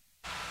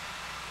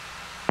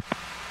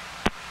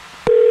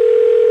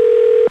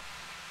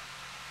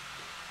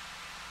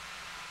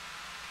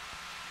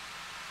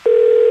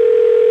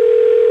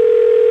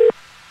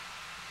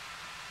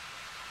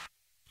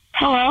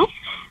 Hello?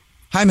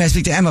 Hi, may I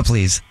speak to Emma,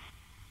 please?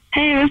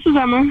 Hey, this is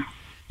Emma.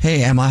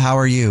 Hey, Emma, how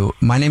are you?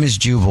 My name is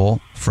Jubal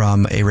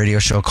from a radio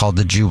show called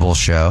The Jubal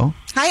Show.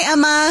 Hi,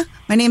 Emma.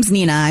 My name's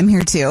Nina. I'm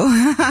here, too.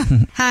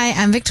 Hi,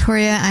 I'm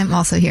Victoria. I'm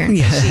also here.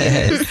 Yes, she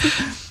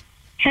is.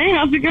 Hey,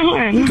 how's it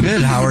going?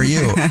 Good, how are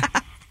you?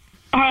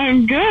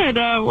 I'm good.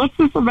 What's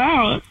this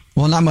about?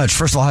 Well, not much.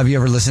 First of all, have you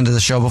ever listened to the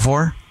show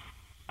before?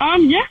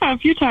 Yeah, a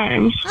few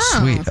times.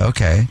 Sweet,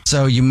 okay.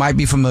 So you might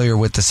be familiar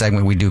with the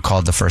segment we do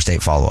called the First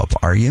Date Follow-Up,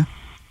 are you?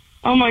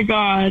 Oh, my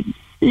God.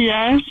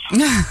 Yes.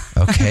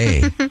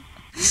 Okay.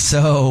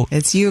 So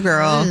it's you,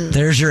 girl.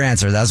 There's your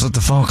answer. That's what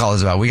the phone call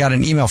is about. We got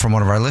an email from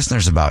one of our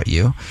listeners about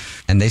you,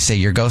 and they say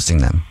you're ghosting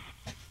them.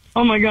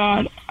 Oh, my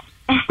God.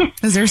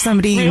 Is there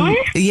somebody? Really?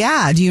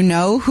 Yeah. Do you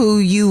know who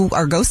you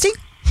are ghosting?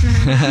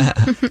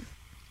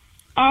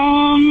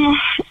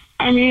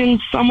 I mean,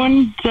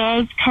 someone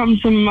does come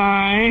to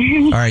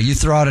mind. All right, you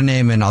throw out a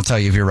name and I'll tell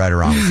you if you're right or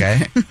wrong,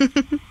 okay?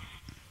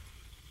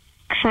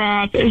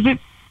 crap. Is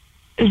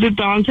it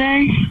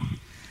Dante?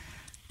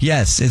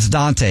 Yes, it's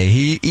Dante.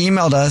 He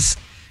emailed us,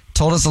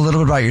 told us a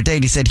little bit about your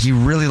date. He said he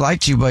really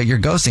liked you, but you're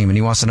ghosting him, and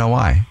he wants to know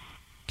why.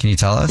 Can you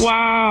tell us?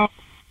 Wow.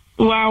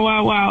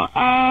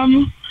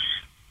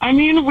 I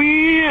mean,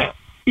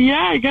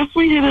 I guess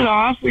we hit it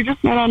off. We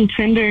just met on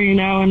Tinder,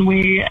 and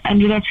we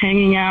ended up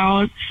hanging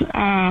out.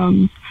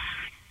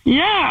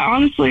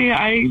 Honestly,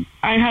 I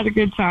had a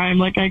good time.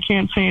 Like, I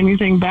can't say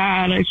anything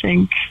bad, I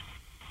think.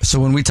 So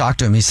when we talked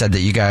to him, he said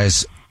that you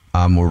guys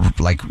were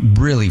like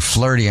really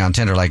flirty on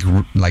Tinder, like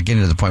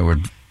getting to the point where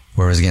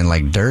it was getting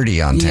like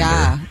dirty on Tinder.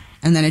 Yeah,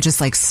 and then it just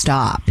like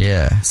stopped.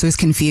 Yeah. So he's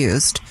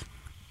confused.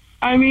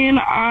 I mean,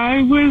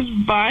 I was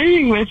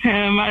vibing with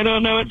him. I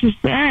don't know what to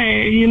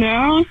say,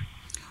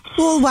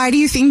 Well, why do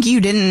you think you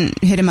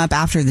didn't hit him up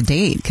after the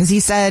date? Because he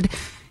said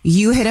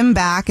you hit him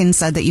back and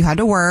said that you had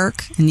to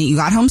work and that you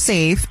got home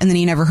safe, and then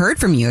he never heard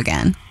from you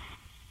again.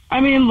 I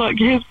mean, look,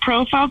 his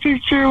profile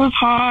picture was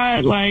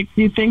hot. Like,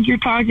 you think you're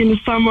talking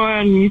to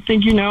someone, you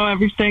think you know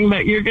everything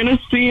that you're going to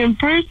see in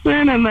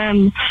person, and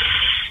then,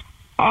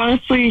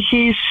 honestly,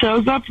 he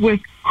shows up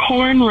with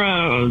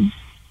cornrows.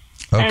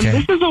 Okay. And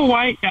this is a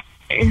white guy.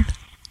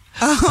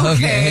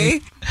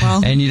 Okay.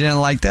 Well, and you didn't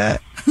like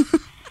that?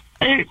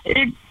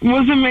 It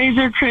was a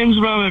major cringe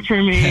moment for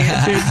me.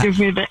 It did give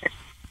me the ick.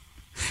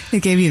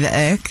 It gave you the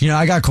ick?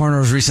 I got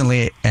cornrows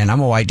recently, and I'm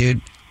a white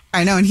dude.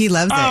 I know, and he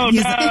loves it. Oh, he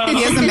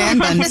has a man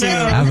bun, too.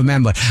 I have a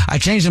man bun. I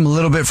changed him a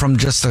little bit from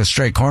just the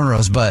straight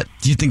cornrows, but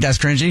do you think that's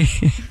cringy?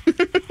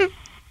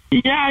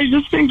 Yeah, I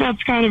just think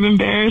that's kind of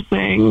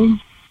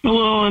embarrassing. A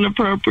little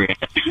inappropriate.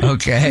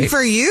 Okay.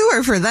 For you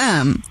or for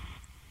them?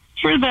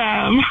 For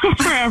them.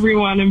 For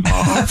everyone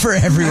involved. For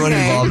everyone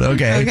involved.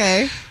 Okay.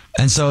 Okay.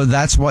 And so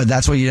that's what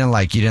you didn't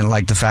like. You didn't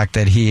like the fact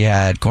that he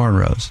had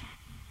cornrows.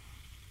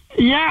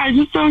 Yeah, I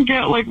just don't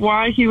get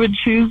why he would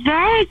choose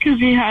that, because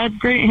he had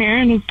great hair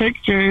in his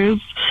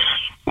pictures.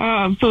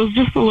 So it's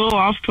just a little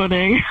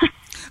off-putting.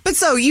 But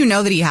so you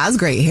know that he has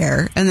great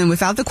hair, and then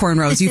without the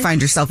cornrows, you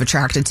find yourself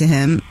attracted to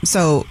him.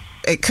 So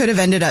it could have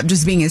ended up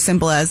just being as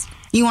simple as,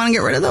 you want to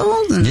get rid of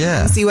those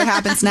and see what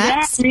happens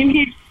next? Yeah, I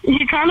mean,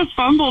 he kind of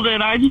fumbled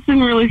it. I just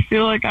didn't really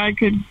feel like I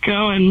could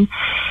go and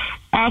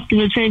ask him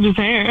to change his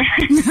hair.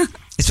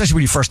 Especially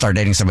when you first start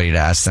dating somebody, to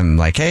ask them,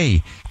 like,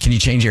 hey, can you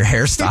change your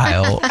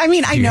hairstyle? I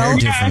mean, I know.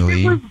 Yeah, if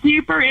it was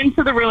deeper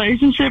into the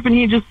relationship and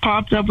he just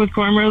popped up with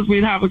cornrows,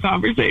 we'd have a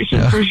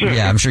conversation for sure.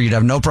 Yeah, I'm sure you'd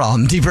have no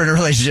problem deeper in a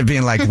relationship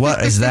being like,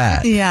 what is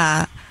that?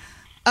 Yeah.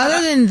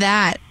 Other than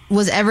that,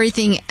 was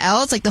everything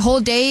else, like the whole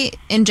day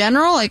in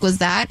general, was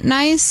that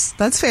nice?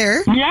 That's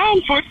fair. Yeah,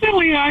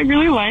 unfortunately, I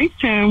really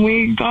liked him.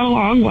 We got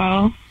along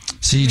well.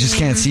 So you just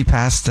can't see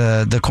past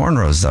the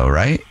cornrows, though,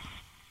 right?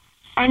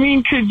 I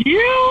mean, could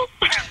you?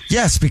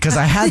 Yes, because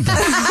I had them.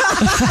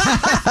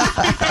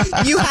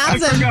 You have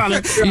them.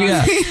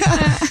 Yeah.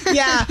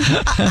 Yeah.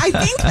 I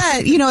think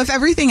that, if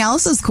everything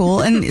else is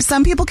cool, and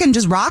some people can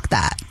just rock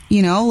that,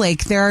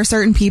 there are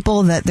certain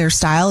people that their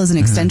style is an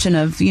extension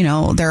of,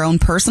 their own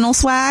personal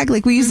swag.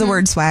 Like, we use the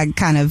word swag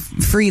kind of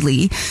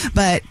freely,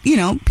 but,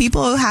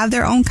 people have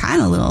their own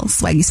kind of little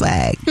swaggy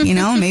swag,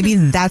 maybe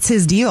that's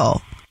his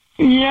deal.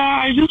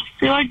 Yeah, I just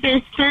feel like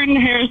there's certain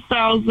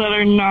hairstyles that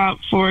are not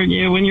for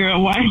you when you're a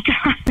white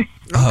guy.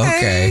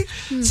 Okay.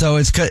 So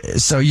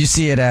you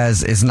see it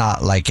as it's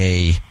not like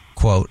a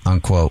quote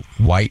unquote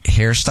white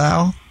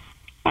hairstyle?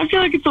 I feel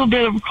like it's a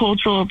bit of a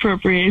cultural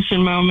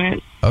appropriation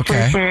moment.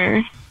 Okay. For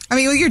sure. I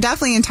mean, you're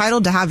definitely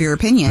entitled to have your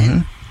opinion.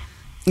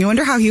 Mm-hmm. You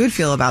wonder how he would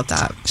feel about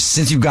that.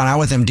 Since you've gone out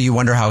with him, do you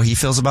wonder how he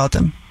feels about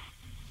them?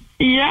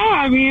 Yeah,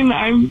 I mean,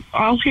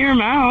 I'll hear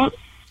him out.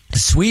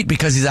 Sweet,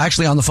 because he's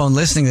actually on the phone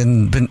listening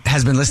and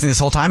has been listening this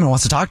whole time and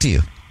wants to talk to you.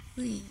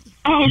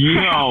 Oh,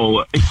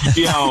 yo.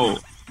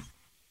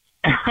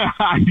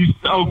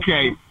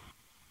 Okay.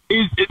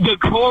 Is the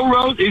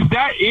cornrows, is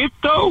that it,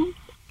 though?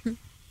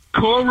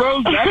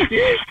 Cornrows, that's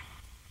it?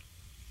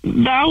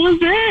 That was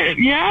it,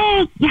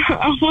 yeah.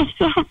 What's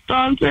up,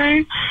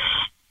 Dante?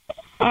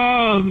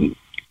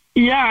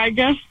 Yeah, I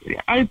guess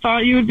I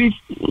thought you would be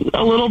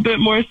a little bit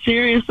more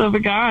serious of a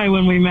guy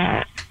when we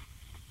met.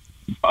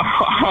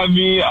 I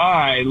mean, all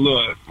right,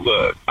 look.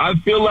 I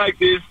feel like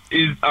this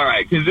is, all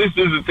right, because this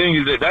is the thing,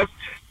 is that that's,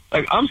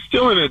 I'm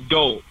still an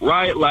adult,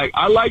 right?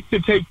 I like to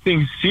take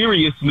things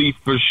seriously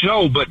for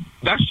sure, but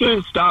that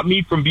shouldn't stop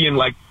me from being,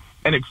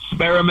 an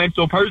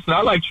experimental person.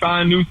 I like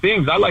trying new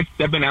things. I like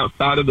stepping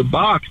outside of the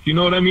box, you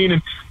know what I mean?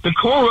 And the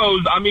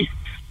cornrows, I mean,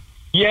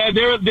 yeah,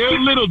 they're a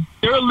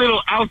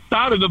little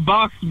outside of the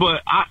box,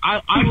 but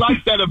I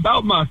like that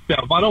about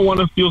myself. I don't want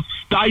to feel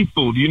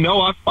stifled,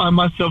 I find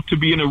myself to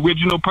be an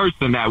original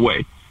person that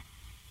way.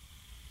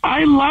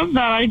 I love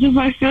that. I feel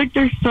like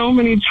there's so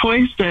many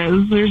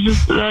choices. There's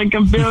just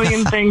a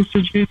billion things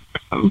to choose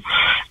from,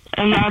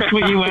 and that's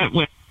what you went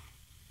with.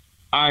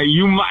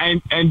 You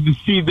might, and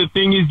see, the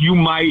thing is, you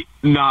might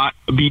not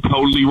be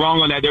totally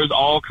wrong on that. There's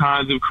all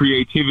kinds of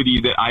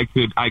creativity that I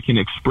can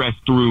express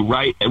through,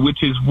 right?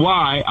 Which is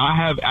why I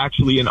have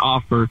actually an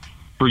offer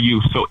for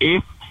you. So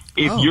if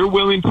you're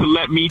willing to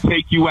let me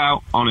take you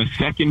out on a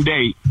second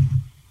date,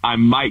 I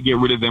might get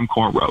rid of them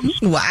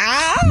cornrows.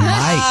 Wow.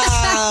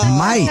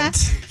 Might.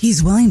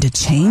 He's willing to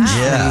change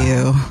for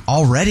you.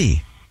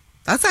 Already.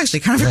 That's actually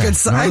kind of a good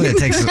sign. Normally it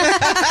takes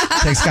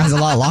guys a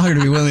lot longer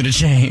to be willing to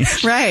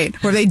change. Right.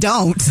 Or they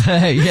don't.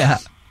 Yeah.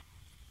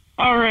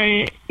 All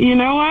right. You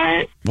know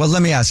what? Well,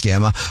 let me ask you,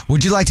 Emma.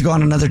 Would you like to go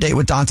on another date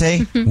with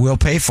Dante? We'll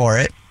pay for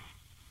it.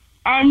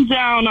 I'm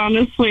down,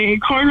 honestly.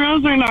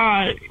 Cornrows or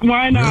not.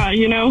 Why not?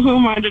 You know, who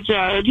am I to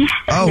judge?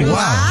 Oh,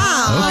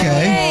 wow.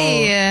 Okay.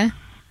 Hey.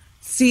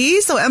 See?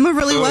 So Emma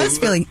really was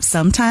feeling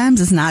sometimes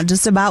it's not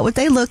just about what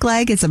they look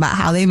like. It's about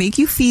how they make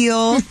you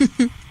feel.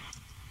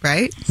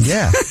 Right?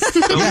 Yeah.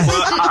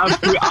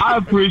 I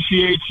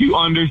appreciate you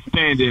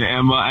understanding,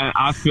 Emma,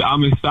 and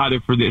I'm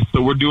excited for this.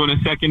 So we're doing a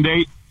second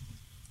date?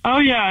 Oh,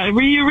 yeah.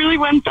 You really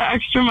went the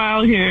extra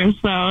mile here,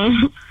 so.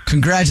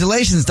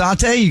 Congratulations,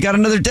 Dante. You got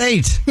another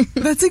date.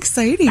 That's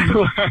exciting.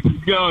 Let's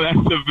go. That's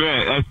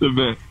the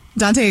best.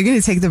 Dante, you're going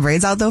to take the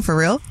braids out, though, for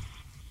real?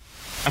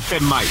 I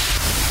said Mike.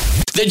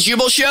 The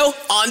Jubal Show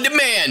on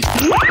demand.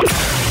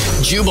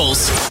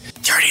 Jubal's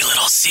dirty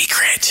little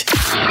secret.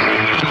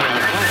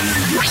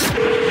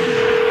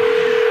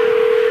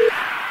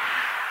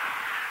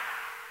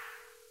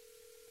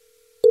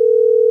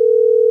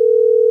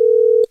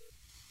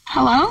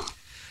 Hello?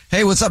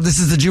 Hey, what's up? This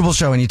is the Jubal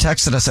Show, and you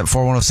texted us at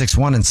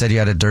 41061 and said you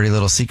had a dirty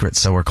little secret,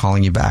 so we're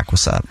calling you back.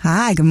 What's up?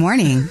 Hi, good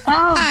morning.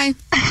 Oh. Hi.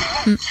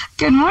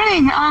 Good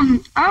morning.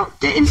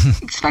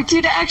 Didn't expect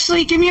you to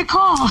actually give me a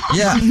call.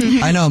 Yeah,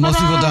 I know. Most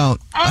people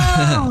don't.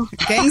 Oh.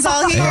 Gang's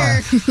all here.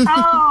 Yeah.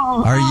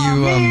 Oh.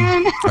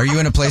 Are you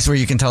in a place where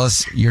you can tell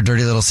us your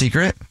dirty little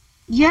secret?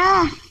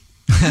 Yeah.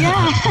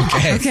 Yeah.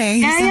 Okay.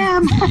 Yeah, I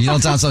am. You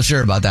don't sound so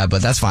sure about that,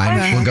 but that's fine.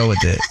 Okay. We'll go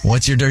with it.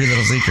 What's your dirty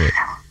little secret?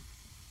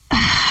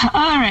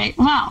 All right.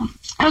 Well,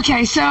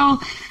 okay. So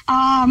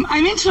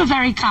I'm into a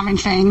very common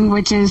thing,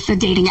 which is the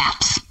dating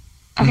apps.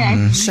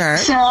 Okay. Sure.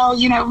 So,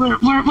 you know,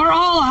 we're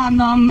all on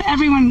them.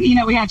 Everyone, you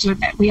know, we have to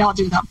admit, we all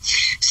do them.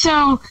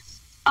 So,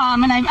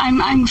 and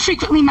I'm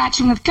frequently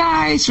matching with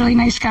guys, really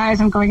nice guys.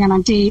 I'm going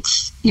on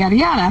dates, yada,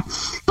 yada.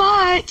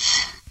 But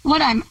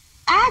what I'm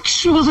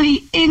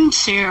actually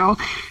into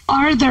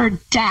are their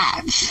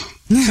dads.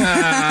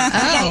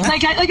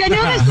 Like I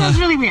know this sounds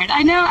really weird.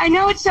 I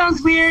know it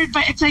sounds weird,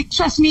 but it's like,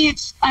 trust me,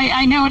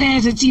 I know it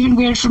is. It's even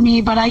weird for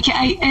me, but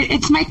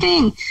it's my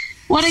thing.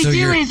 What I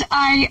do is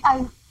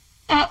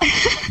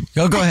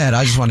Go ahead.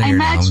 I just want to hear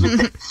now.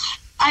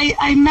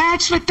 I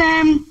match with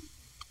them.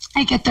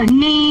 I get their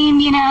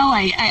name, you know,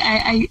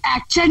 I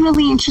act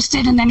generally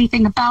interested in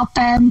anything about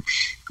them,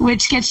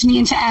 which gets me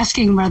into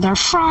asking where they're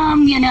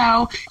from, you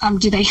know,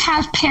 do they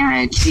have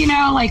parents, you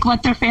know, like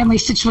what their family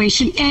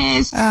situation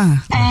is.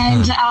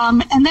 And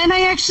then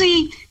I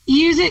actually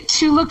use it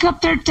to look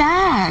up their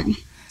dad.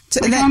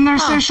 On their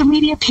social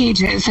media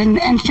pages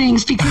and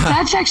things, because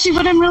that's actually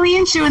what I'm really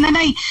into. And then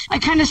I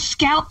kind of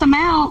scout them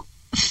out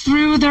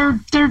through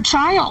their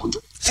child.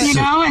 You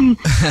know, and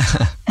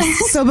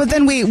so, but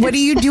then wait, what do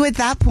you do at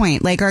that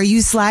point? Like, are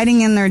you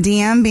sliding in their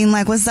DM being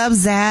like, what's up,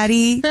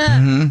 Zaddy?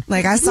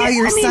 Like, I saw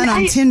your son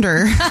on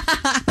Tinder.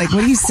 Like,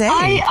 what do you say?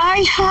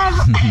 I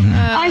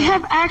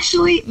have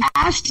actually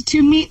asked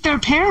to meet their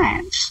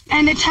parents,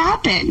 and it's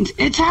happened.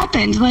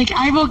 Like,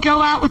 I will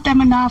go out with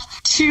them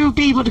enough to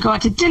be able to go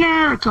out to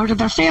dinner or go to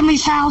their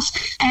family's house,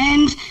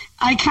 and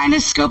I kind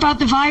of scope out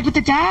the vibe with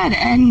the dad,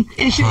 and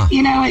if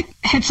it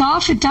hits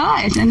off, it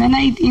does. And then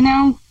I,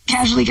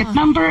 casually get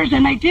numbers,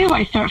 and I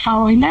start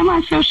following them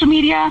on social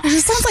media. It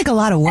just sounds like a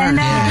lot of work. It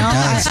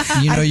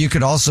does. You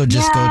could also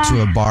just go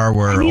to a bar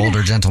where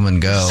older gentlemen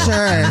go. Sure.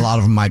 And a lot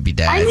of them might be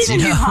dads. I need a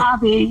new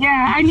hobby.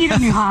 Yeah, I need a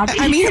new hobby.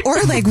 I mean,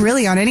 or like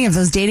really on any of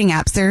those dating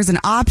apps, there's an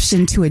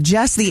option to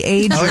adjust the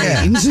age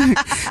range.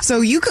 So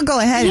you could go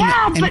ahead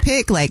and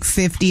pick like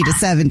 50 to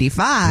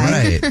 75.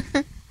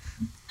 Right.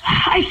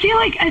 I feel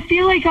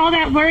like all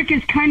that work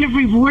is kind of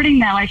rewarding,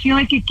 though. I feel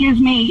like it gives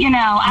me, I don't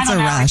know. It's a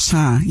rush,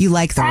 huh? You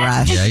like the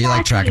rush. Yeah, you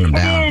like tracking them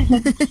down.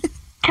 It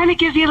kind of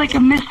gives you like a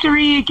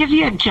mystery. It gives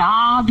you a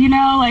job,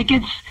 like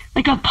it's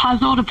like a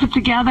puzzle to put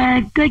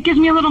together. It gives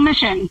me a little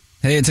mission.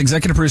 Hey, it's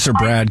executive producer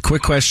Brad.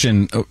 Quick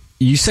question.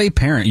 You say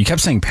parent. You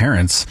kept saying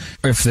parents.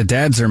 If the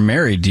dads are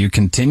married, do you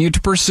continue to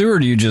pursue, or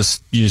do you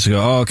just go,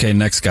 oh, okay,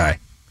 next guy?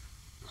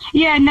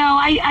 Yeah, no,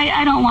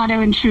 I don't want to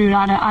intrude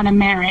on a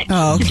marriage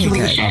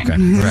situation. Okay.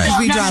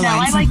 Right. No.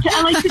 I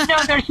like to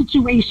know their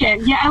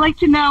situation. Yeah, I like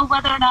to know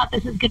whether or not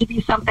this is going to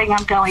be something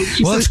I'm going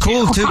to. Well, it's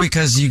cool too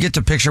because you get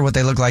to picture what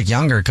they look like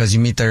younger because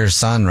you meet their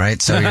son,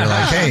 right? So you're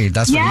like, hey,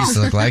 that's what he used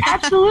to look like.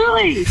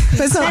 Absolutely.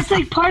 That's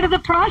like part of the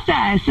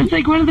process. It's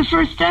like one of the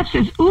first steps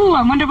is,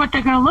 I wonder what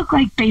they're going to look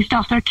like based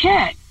off their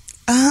kid.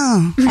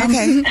 Oh,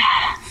 okay.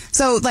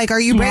 So, like, are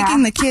you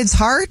breaking the kids'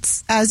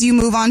 hearts as you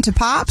move on to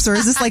Pops, or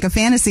is this like a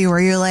fantasy where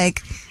you're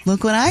like,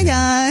 look what I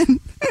got?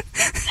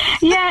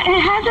 Yeah, it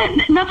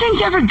hasn't.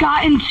 Nothing's ever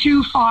gotten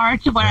too far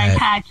to where I've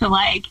had to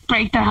like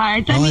break their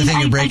hearts. The only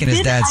thing you're breaking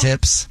is Dad's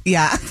hips.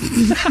 Yeah.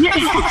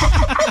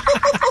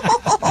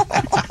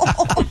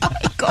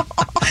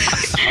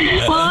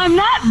 Well, I'm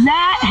not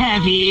that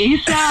heavy,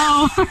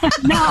 so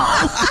no.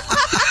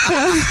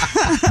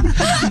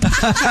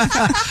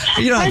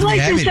 You don't have I'd to be like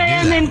happy to say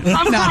do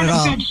I'm that. kind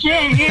of good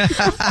shape.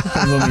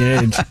 Let me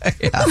age.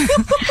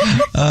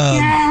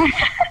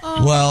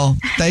 Well,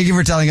 thank you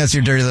for telling us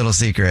your dirty little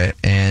secret.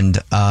 And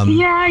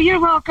Yeah, you're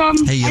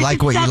welcome. hey, you I like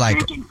should what you stop like.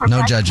 drinking for No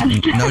breakfast.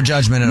 judgment. No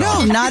judgment at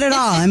all. No, not at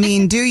all. I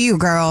mean, do you,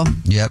 girl?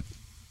 Yep.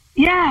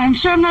 Yeah, I'm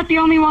sure I'm not the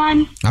only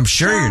one. I'm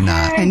sure you're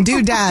not. And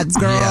do dads,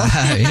 girl.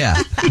 Yeah.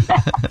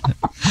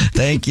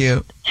 Thank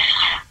you.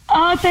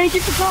 Oh, thank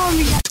you for calling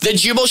me. The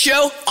Jubal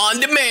Show on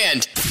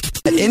demand.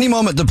 At any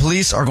moment, the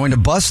police are going to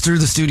bust through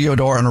the studio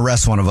door and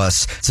arrest one of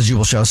us. It's a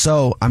Jubal Show,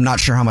 so I'm not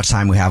sure how much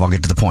time we have. I'll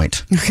get to the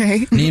point.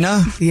 Okay.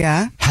 Nina?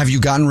 Yeah? Have you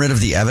gotten rid of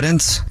the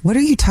evidence? What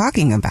are you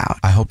talking about?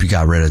 I hope you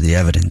got rid of the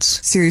evidence.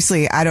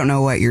 Seriously, I don't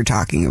know what you're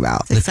talking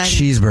about. The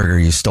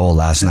cheeseburger you stole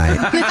last night.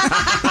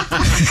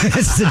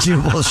 It's the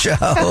Jubal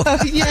Show.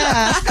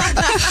 Yeah.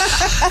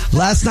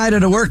 Last night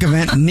at a work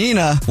event,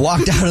 Nina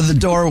walked out of the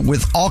door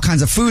with all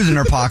kinds of food in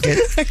her pocket.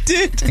 I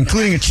did.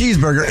 Including a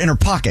cheeseburger in her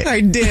pocket. I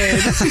did.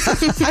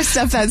 I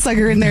stuffed that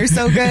sucker in there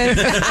so good.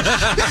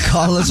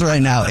 Call us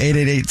right now,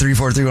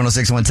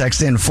 888-343-1061.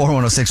 Text in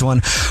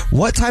 41061.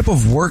 What type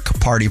of work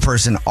party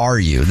person are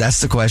you?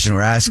 That's the question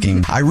we're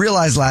asking. I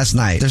realized last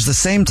night there's the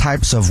same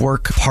types of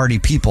work party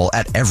people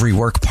at every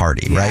work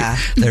party, right?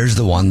 There's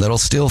the one that'll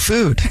steal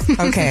food.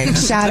 Okay,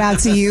 shout out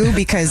to you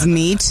because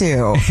me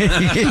too.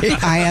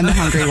 I am the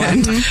hungry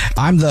one.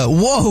 I'm the,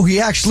 whoa,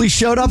 he actually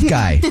showed up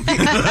guy.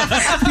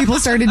 People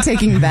started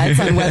taking bets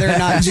on whether or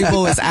not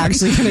Jubal was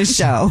actually going to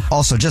show.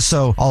 Also, just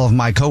so all of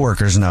my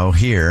coworkers know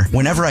here,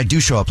 whenever I do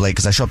show up late,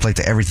 because I show up late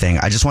to everything,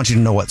 I just want you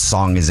to know what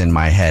song is in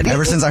my head.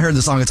 Ever since I heard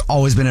the song, it's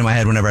always been in my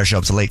head whenever I show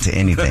up late to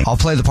anything. I'll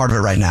play the part of it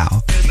right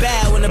now.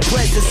 Bad when the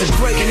presence of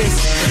greatness.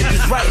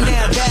 Because right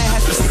now, dad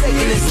has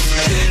forsaken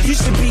us. You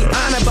should be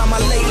honored by my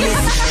lateness.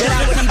 That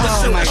I would even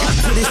show up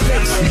to this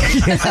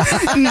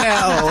face.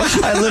 No.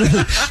 I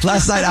literally,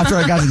 last night after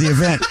I got to the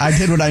event, I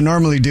did what I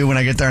normally do when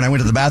I get there, and I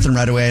went to the bathroom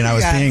right away, and I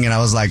was peeing, and I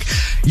was like,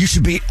 you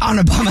should be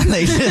honored by my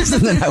lateness.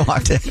 And then I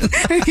walked in.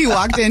 He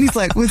walked in, he's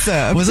like, what's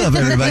up? What's up,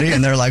 everybody?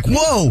 And they're like,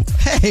 whoa,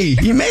 hey,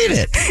 you made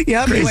it.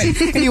 Yep,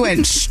 he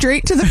went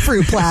straight to the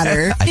fruit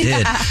platter. I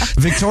did.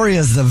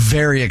 Victoria's the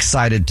very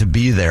excited to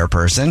be there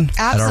person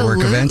at our work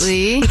events.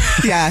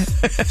 Yeah.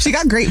 She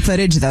got great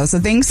footage, though, so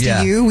thanks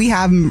to you, we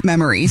have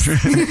memories.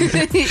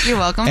 You're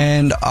welcome.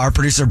 And our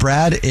producer,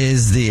 Brad,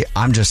 is the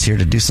I'm just here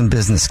to do some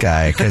business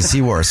guy because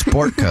he wore a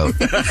sport coat.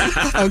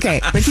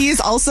 Okay, but he is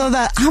also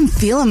the I'm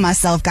feeling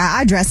myself guy.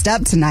 I dressed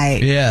up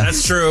tonight. Yeah.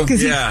 That's true.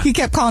 Because Yeah. he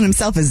kept calling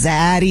himself a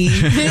zaddy.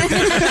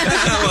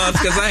 Well,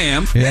 it's because I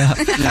am. Yeah.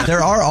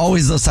 There are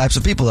always those types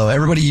of people, though.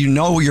 Everybody, you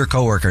know your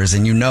coworkers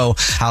and you know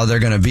how they're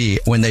going to be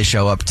when they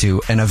show up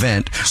to an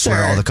event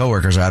where all the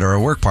coworkers are at or a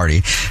work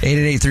party.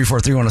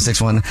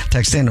 888-343-1061.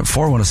 Text in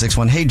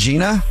 41061. Hey,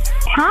 Gina.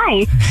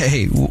 Hi.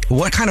 Hey,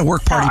 what kind of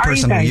work party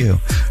person are you?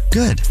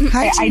 Good.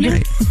 Hi, I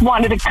just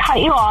wanted to cut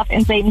you off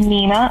and say,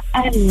 Nina,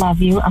 I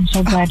love you. I'm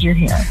so glad you're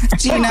here.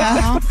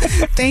 Gina,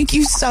 thank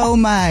you so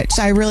much.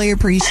 I really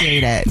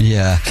appreciate it.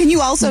 Yeah. Can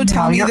you also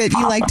tell me that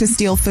you like to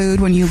steal food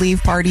when you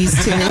leave parties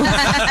too?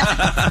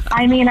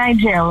 I mean, I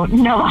do.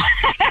 No.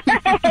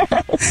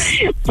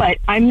 But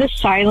I'm the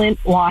silent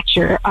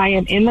watcher. I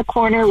am in the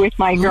corner with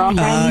my girlfriend.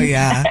 Oh,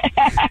 yeah.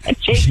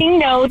 Taking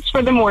notes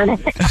for the morning.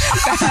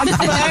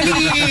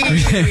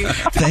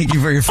 Thank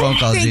you for your phone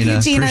call, Thank Gina.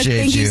 you, Gina. Appreciate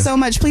Thank you so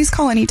much. Please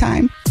call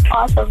anytime.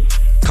 Awesome.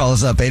 Call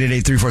us up,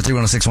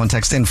 888-343-1061.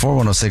 Text in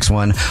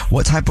 41061.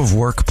 What type of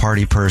work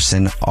party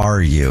person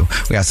are you?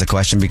 We asked the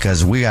question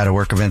because we had a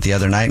work event the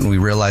other night and we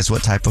realized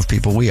what type of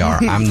people we are.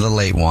 I'm the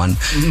late one.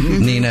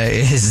 Nina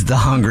is the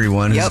hungry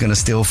one who's going to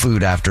steal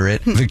food after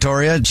it.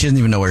 Victoria, she doesn't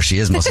even know where she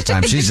is most of the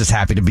time. She's just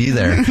happy to be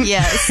there.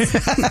 Yes.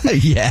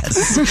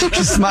 Yes.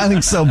 She's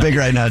smiling so big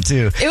right now,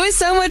 too. It was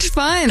so much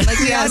fun. Like,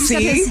 we all just got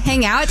to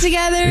hang out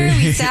together.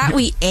 We sat,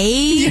 we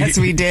ate. Yes,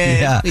 we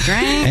did. Yeah. We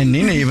drank. And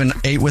Nina even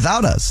ate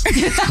without us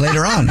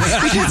later on.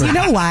 Because you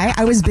know why?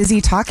 I was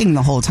busy talking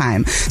the whole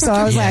time. So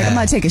I was like, I'm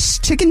going to take a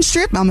chicken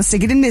strip. I'm going to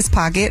stick it in this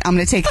pocket. I'm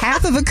going to take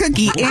half of a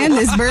cookie and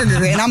this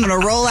burger, and I'm going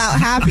to roll out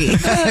happy.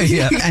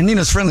 Yeah. And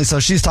Nina's friendly, so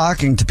she's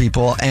talking to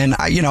people. And,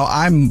 I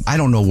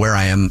don't know where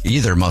I am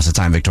either most of the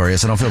time, Victoria,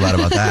 so don't feel bad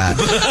about that.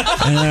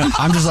 And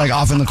I'm just like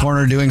off in the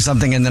corner doing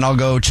something, and then I'll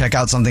go check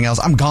out something else.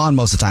 I'm gone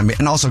most of the time,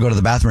 and also go to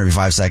the bathroom every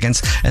 5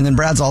 seconds. And then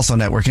Brad's also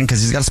networking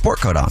because he's got a sport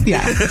coat on.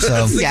 Yeah.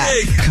 So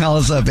call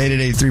us up,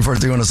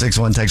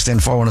 888-343-1061. Text in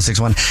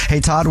 41061. Hey,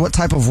 Todd, what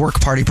type of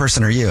work party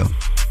person are you?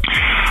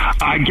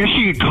 I guess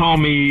you could call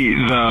me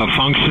the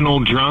functional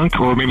drunk,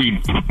 or maybe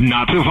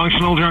not so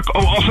functional drunk.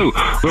 Oh, also,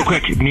 real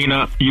quick,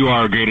 Nina, you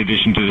are a great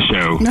addition to the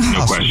show.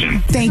 No question.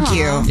 Thank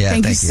you. Yeah,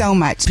 thank you so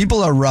much.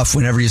 People are rough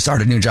whenever you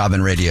start a new job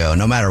in radio,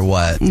 no matter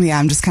what. Yeah,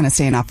 I'm just kind of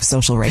staying off of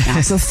social right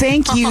now. So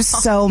thank you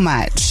so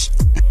much.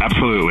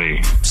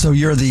 Absolutely. So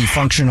you're the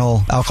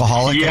functional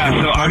alcoholic? Yeah,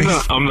 so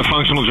I'm the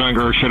functional drunk,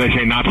 or should I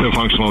say not so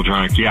functional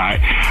drunk? Yeah,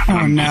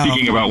 I'm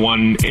speaking about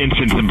one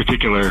instance in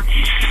particular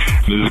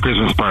There's a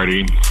Christmas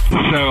party.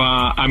 So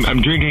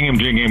I'm drinking, I'm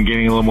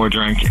getting a little more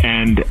drunk,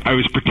 and I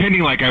was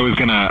pretending like I was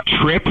going to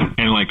trip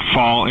and like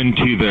fall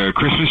into the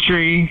Christmas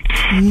tree.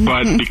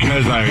 But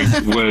because I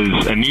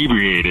was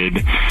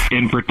inebriated,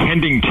 in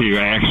pretending to,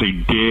 I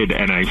actually did,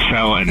 and I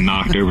fell and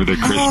knocked over the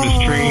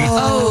Christmas tree.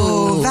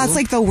 Oh, that's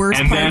like the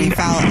worst party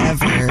foul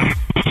ever.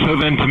 So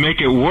then to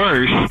make it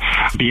worse,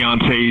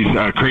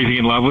 Beyonce's Crazy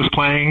in Love was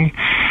playing.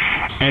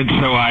 And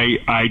so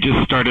I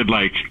just started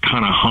like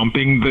kind of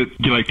humping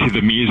to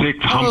the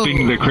music,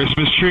 humping the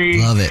Christmas tree.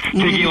 Love it.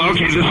 Thinking,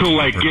 okay, this will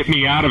like get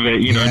me out of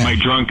it, and my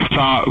drunk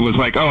thought was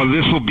like, oh,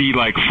 this will be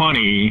like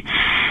funny.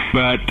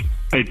 But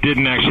it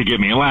didn't actually get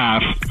me a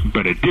laugh,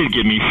 but it did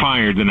get me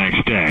fired the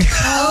next day.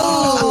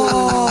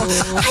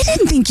 I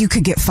didn't think you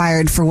could get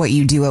fired for what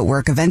you do at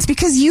work events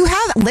because you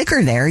have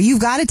liquor there.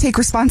 You've got to take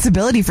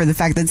responsibility for the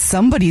fact that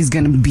somebody's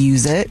going to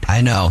abuse it.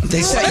 I know.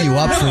 They set you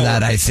up for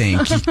that, I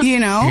think.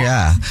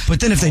 Yeah. But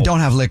then if they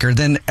don't have liquor,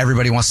 then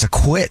everybody wants to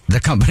quit the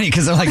company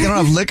because they're like, they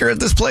don't have liquor at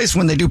this place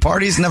when they do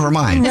parties? Never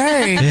mind.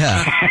 Right.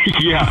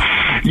 Yeah.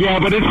 Yeah,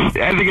 but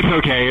I think it's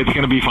okay. It's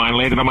going to be fine.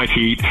 Landed on my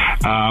feet.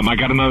 I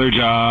got another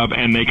job,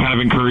 and they kind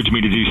of encouraged me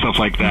to do stuff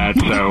like that.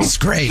 So it's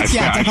great.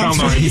 I found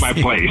my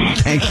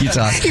place. Thank you,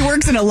 Todd. He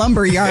works in a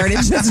lumber yard.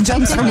 It just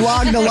jumps from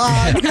log to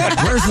log.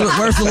 Where's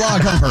the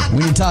log humper?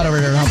 We need Todd over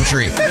here to hump a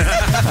tree. All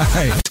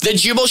right. The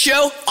Jubal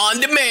Show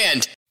on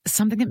demand.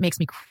 Something that makes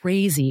me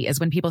crazy is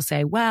when people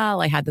say,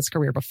 well, I had this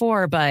career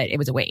before, but it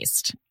was a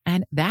waste.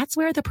 And that's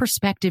where the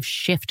perspective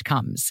shift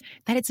comes,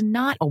 that it's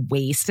not a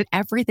waste, that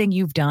everything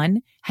you've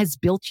done has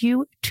built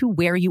you to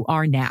where you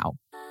are now.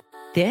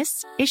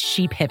 This is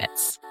She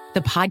Pivots,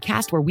 the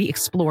podcast where we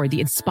explore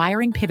the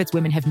inspiring pivots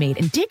women have made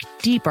and dig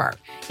deeper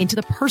into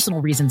the personal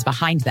reasons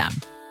behind them.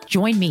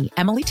 Join me,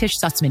 Emily Tish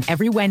Sussman,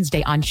 every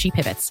Wednesday on She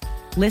Pivots.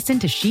 Listen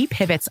to She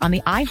Pivots on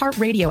the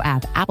iHeartRadio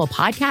app, Apple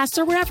Podcasts,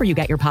 or wherever you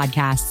get your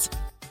podcasts.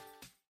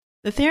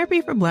 The Therapy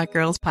for Black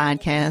Girls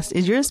podcast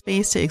is your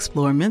space to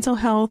explore mental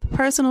health,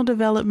 personal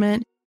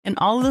development, and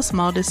all of the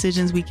small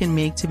decisions we can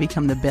make to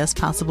become the best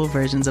possible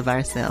versions of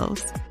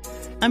ourselves.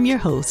 I'm your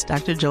host,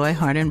 Dr. Joy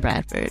Harden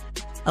Bradford,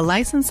 a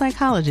licensed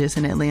psychologist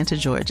in Atlanta,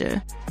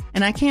 Georgia,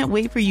 and I can't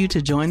wait for you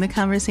to join the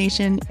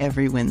conversation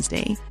every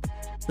Wednesday.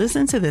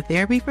 Listen to the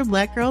Therapy for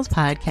Black Girls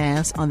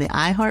podcast on the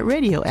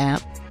iHeartRadio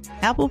app,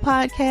 Apple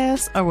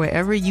Podcasts, or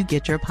wherever you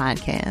get your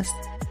podcasts.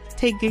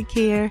 Take good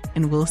care,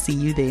 and we'll see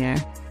you there.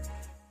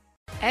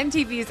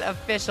 MTV's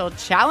official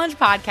Challenge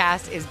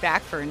podcast is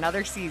back for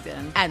another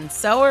season. And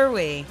so are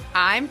we.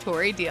 I'm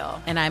Tori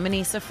Deal. And I'm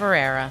Anissa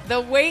Ferreira.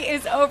 The wait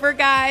is over,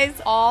 guys.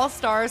 All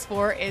Stars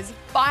 4 is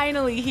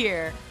finally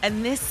here.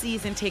 And this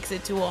season takes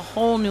it to a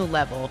whole new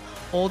level.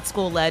 Old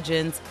school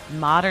legends,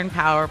 modern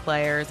power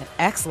players, and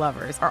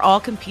ex-lovers are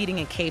all competing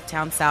in Cape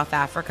Town, South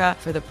Africa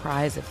for the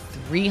prize of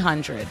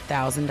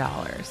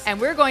 $300,000. And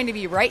we're going to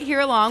be right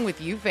here along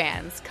with you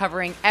fans,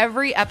 covering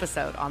every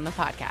episode on the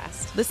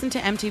podcast. Listen to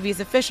MTV's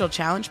official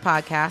Challenge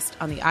podcast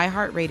on the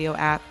iHeartRadio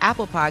app,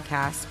 Apple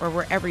Podcasts, or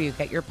wherever you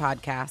get your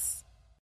podcasts.